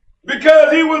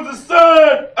 Because he was the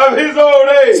son of his old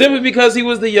age. Simply because he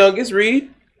was the youngest. Read.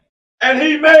 And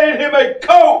he made him a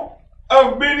coat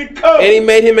of many colors. And he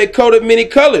made him a coat of many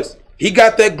colors. He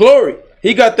got that glory.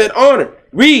 He got that honor.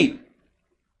 Read.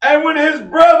 And when his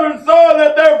brethren saw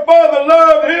that their father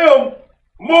loved him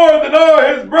more than all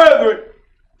his brethren,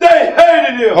 they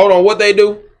hated him. Hold on, what they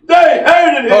do? They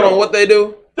hated him. Hold on, what they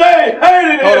do? They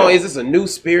hated him. Hold on, is this a new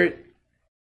spirit?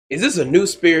 Is this a new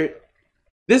spirit?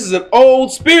 This is an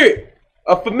old spirit,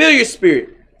 a familiar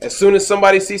spirit. As soon as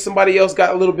somebody sees somebody else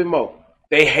got a little bit more,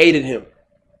 they hated him.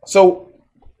 So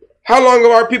how long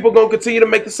are our people going to continue to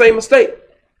make the same mistake?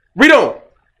 Read on.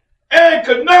 And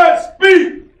could not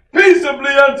speak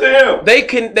peaceably unto him.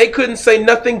 They couldn't say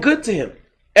nothing good to him.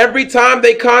 Every time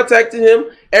they contacted him,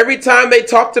 every time they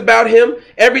talked about him,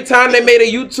 every time they made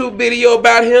a YouTube video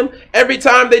about him, every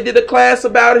time they did a class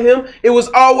about him, it was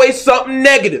always something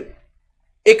negative.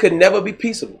 It could never be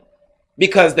peaceable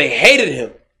because they hated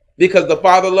him, because the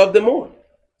father loved them more.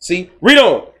 See, read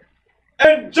on.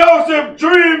 And Joseph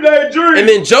dreamed a dream. And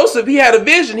then Joseph, he had a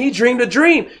vision. He dreamed a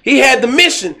dream. He had the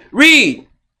mission. Read.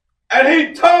 And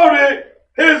he told it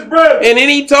his brethren. And then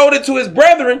he told it to his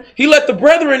brethren. He let the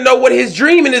brethren know what his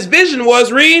dream and his vision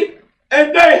was. Read.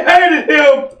 And they hated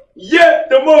him yet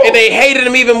the more. And they hated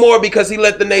him even more because he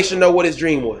let the nation know what his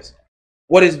dream was,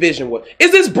 what his vision was.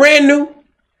 Is this brand new?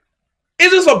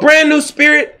 Is this a brand new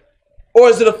spirit or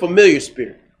is it a familiar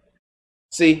spirit?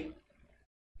 See?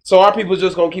 So our people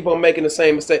just going to keep on making the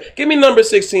same mistake. Give me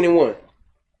Numbers 16:1.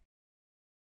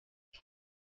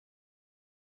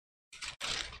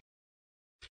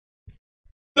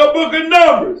 The book of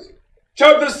Numbers,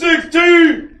 chapter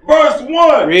 16, verse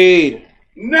 1. Read.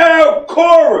 Now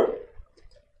Korah,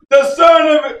 the son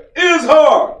of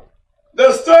Izhar,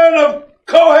 the son of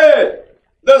Kohath,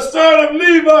 the son of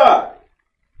Levi,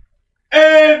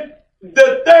 and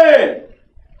Dathan,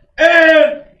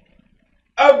 and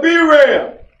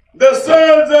Abiram, the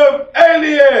sons of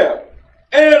Eliab,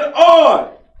 and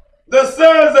On, the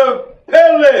sons of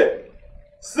Peleth,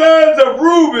 sons of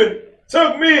Reuben,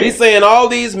 took men. He's saying all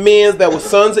these men that were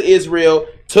sons of Israel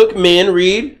took men.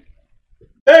 Read.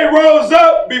 They rose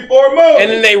up before Moses.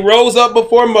 And then they rose up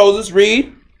before Moses.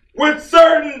 Read. With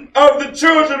certain of the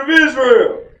children of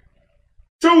Israel,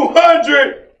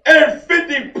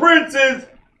 250 princes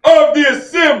of the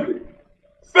assembly,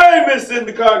 famous in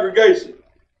the congregation,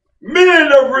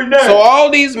 men of renown. So all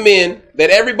these men that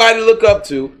everybody look up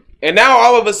to, and now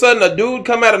all of a sudden a dude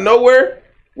come out of nowhere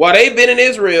while they've been in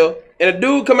Israel, and a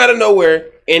dude come out of nowhere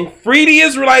and free the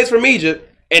Israelites from Egypt,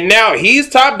 and now he's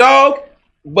top dog,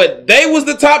 but they was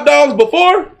the top dogs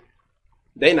before.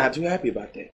 They not too happy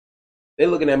about that. They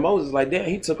looking at Moses like, damn,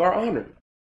 he took our honor.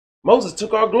 Moses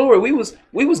took our glory. We was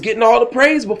getting all the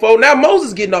praise before. Now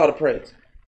Moses getting all the praise.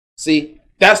 See,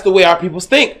 that's the way our people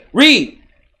think. Read.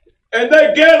 And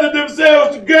they gathered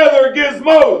themselves together against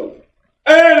Moses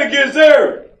and against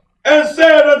Aaron, and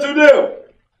said unto them,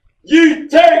 Ye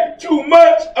take too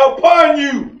much upon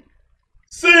you,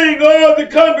 seeing all the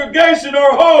congregation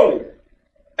are holy,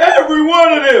 every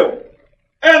one of them,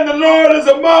 and the Lord is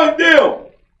among them.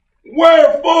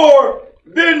 Wherefore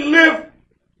then lift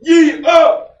ye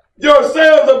up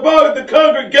yourselves above the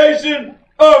congregation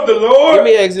of the Lord. Give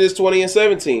me Exodus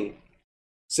 20:17.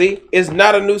 See, it's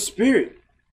not a new spirit.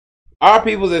 Our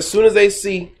peoples, as soon as they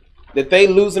see that they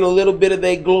losing a little bit of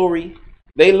their glory,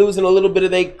 they losing a little bit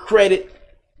of their credit,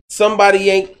 somebody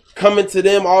ain't coming to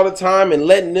them all the time and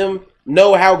letting them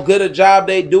know how good a job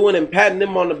they doing and patting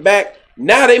them on the back,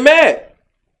 now they mad.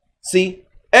 See,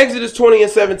 Exodus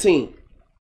 20:17.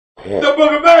 The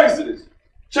book of Exodus,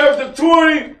 chapter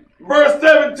 20, verse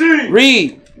 17.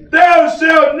 Read. Thou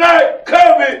shalt not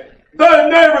covet thy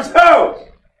neighbor's house.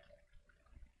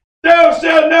 Thou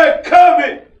shalt not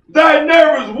covet thy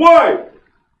neighbor's wife,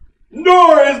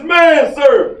 nor his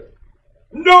manservant,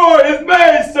 nor his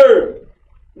maidservant,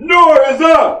 nor his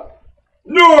ox,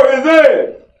 nor his ass,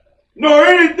 nor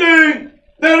anything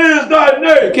that is thy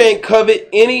neighbor. You can't covet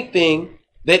anything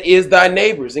that is thy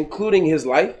neighbor's, including his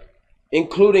life,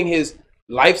 including his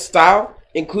lifestyle,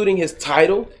 including his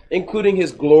title, including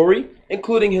his glory,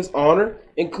 including his honor,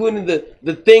 including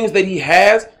the things that he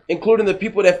has, including the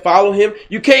people that follow him.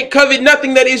 You can't covet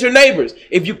nothing that is your neighbor's.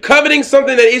 If you're coveting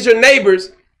something that is your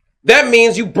neighbor's, that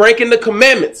means you breaking the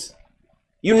commandments.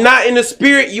 You're not in the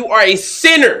spirit. You are a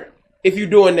sinner if you're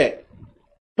doing that.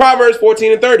 Proverbs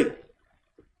 14 and 30.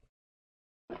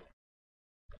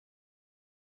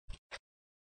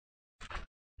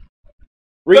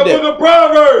 Read the book of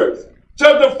Proverbs,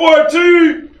 chapter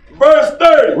 14, verse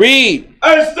 30. Read.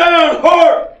 A sound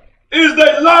heart is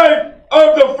the life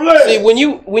of the flesh. See, when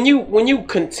you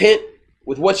content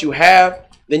with what you have,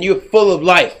 then you're full of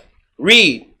life.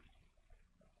 Read.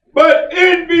 But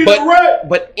envy,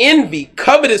 but envy,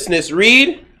 covetousness,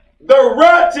 read. The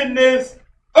rottenness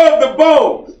of the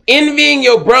bones. Envying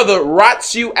your brother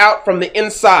rots you out from the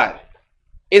inside.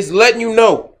 It's letting you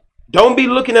know. Don't be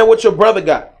looking at what your brother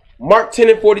got. Mark 10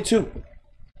 and 42.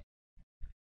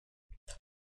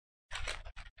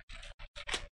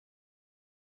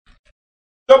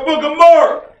 The book of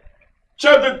Mark,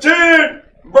 chapter 10,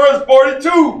 verse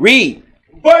 42. Read.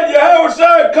 But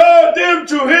Yahushua called them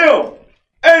to him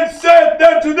and said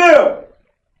unto them,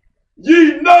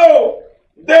 Ye know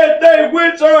that they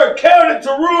which are accounted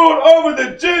to rule over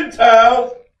the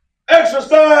Gentiles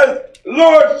exercise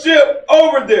lordship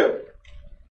over them,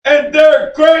 and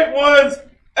their great ones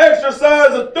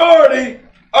exercise authority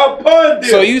upon them.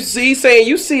 So you see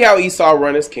how Esau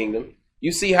run his kingdom.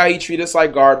 You see how he treat us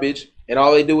like garbage, and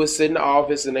all they do is sit in the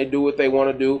office and they do what they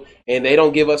want to do, and they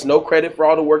don't give us no credit for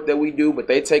all the work that we do, but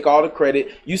they take all the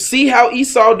credit. You see how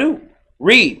Esau do.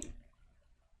 Read.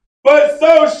 But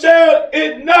so shall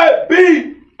it not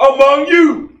be among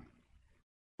you.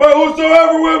 But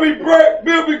whosoever will be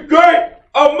great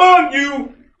among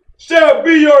you shall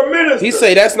be your minister. He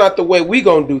say that's not the way we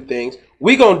gonna do things.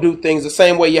 We gonna do things the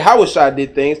same way Yahushua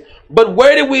did things. But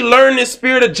where did we learn this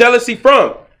spirit of jealousy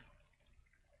from?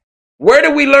 Where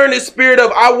did we learn this spirit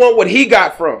of I want what he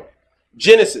got from?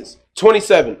 Genesis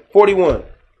 27:41.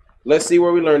 Let's see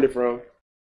where we learned it from.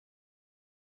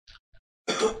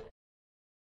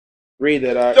 Read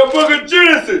that out. The book of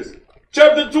Genesis,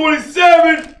 chapter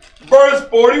 27, verse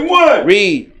 41.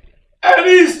 Read. And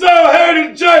Esau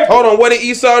hated Jacob. Hold on, what did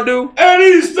Esau do? And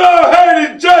Esau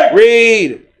hated Jacob.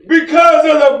 Read. Because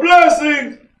of the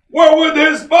blessings wherewith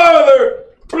his father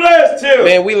blessed him.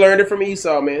 Man, we learned it from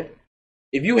Esau, man.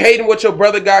 If you hating what your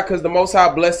brother got because the Most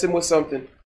High blessed him with something,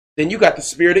 then you got the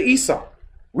spirit of Esau.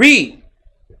 Read.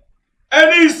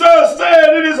 And Esau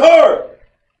said in his heart,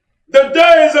 the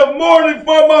days of mourning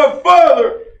for my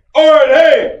father are at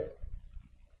hand.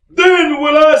 Then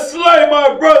will I slay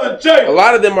my brother Jacob. A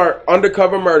lot of them are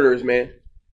undercover murderers, man.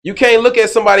 You can't look at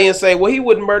somebody and say, well, he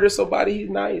wouldn't murder somebody. He's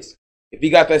nice. If he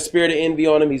got that spirit of envy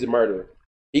on him, he's a murderer.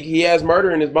 He has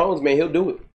murder in his bones, man. He'll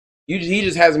do it. He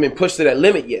just hasn't been pushed to that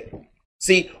limit yet.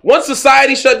 See, once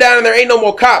society shut down and there ain't no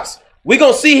more cops, we're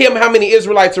going to see how many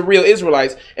Israelites are real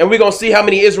Israelites, and we're going to see how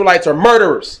many Israelites are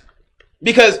murderers.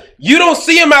 Because you don't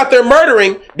see them out there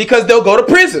murdering because they'll go to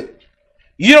prison.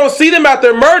 You don't see them out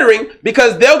there murdering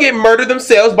because they'll get murdered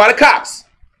themselves by the cops.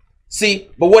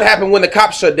 See, but what happened when the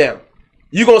cops shut down?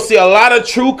 You're going to see a lot of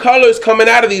true colors coming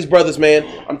out of these brothers,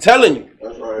 man. I'm telling you.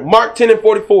 That's right. Mark 10 and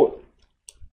 44.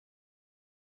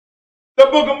 The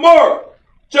book of Mark,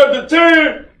 chapter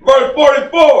 10, verse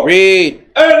 44. Read.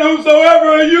 And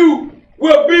whosoever of you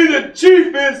will be the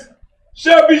chiefest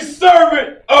shall be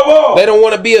servant of all. They don't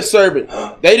want to be a servant.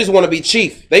 They just want to be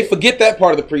chief. They forget that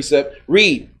part of the precept.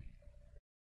 Read.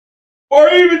 For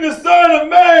even the Son of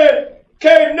Man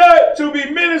came not to be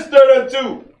ministered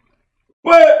unto,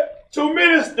 but to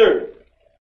minister,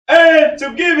 and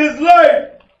to give his life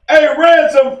a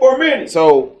ransom for many.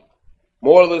 So,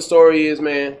 moral of the story is,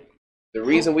 man, the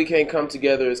reason we can't come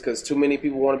together is because too many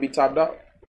people want to be top dog.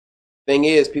 Thing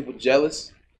is, people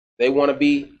jealous. They want to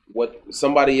be what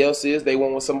somebody else is. They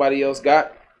want what somebody else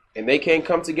got. And they can't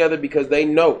come together because they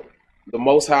know the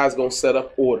Most High is going to set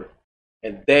up order.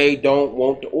 And they don't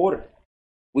want the order.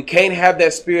 We can't have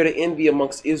that spirit of envy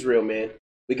amongst Israel, man.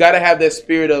 We got to have that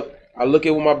spirit of, I look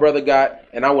at what my brother got,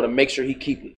 and I want to make sure he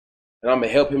keep it. And I'm going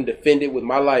to help him defend it with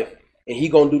my life. and he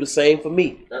gonna do the same for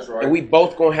me. That's right. And we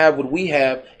both gonna have what we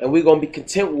have, and we're gonna be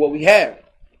content with what we have.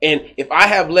 And if I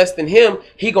have less than him,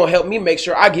 he gonna help me make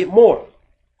sure I get more.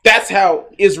 That's how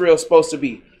Israel's supposed to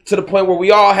be, to the point where we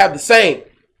all have the same.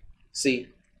 See,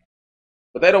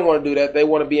 but they don't want to do that. They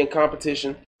want to be in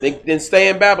competition. Then stay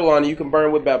in Babylon, and you can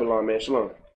burn with Babylon, man.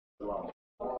 Shalom. Shalom.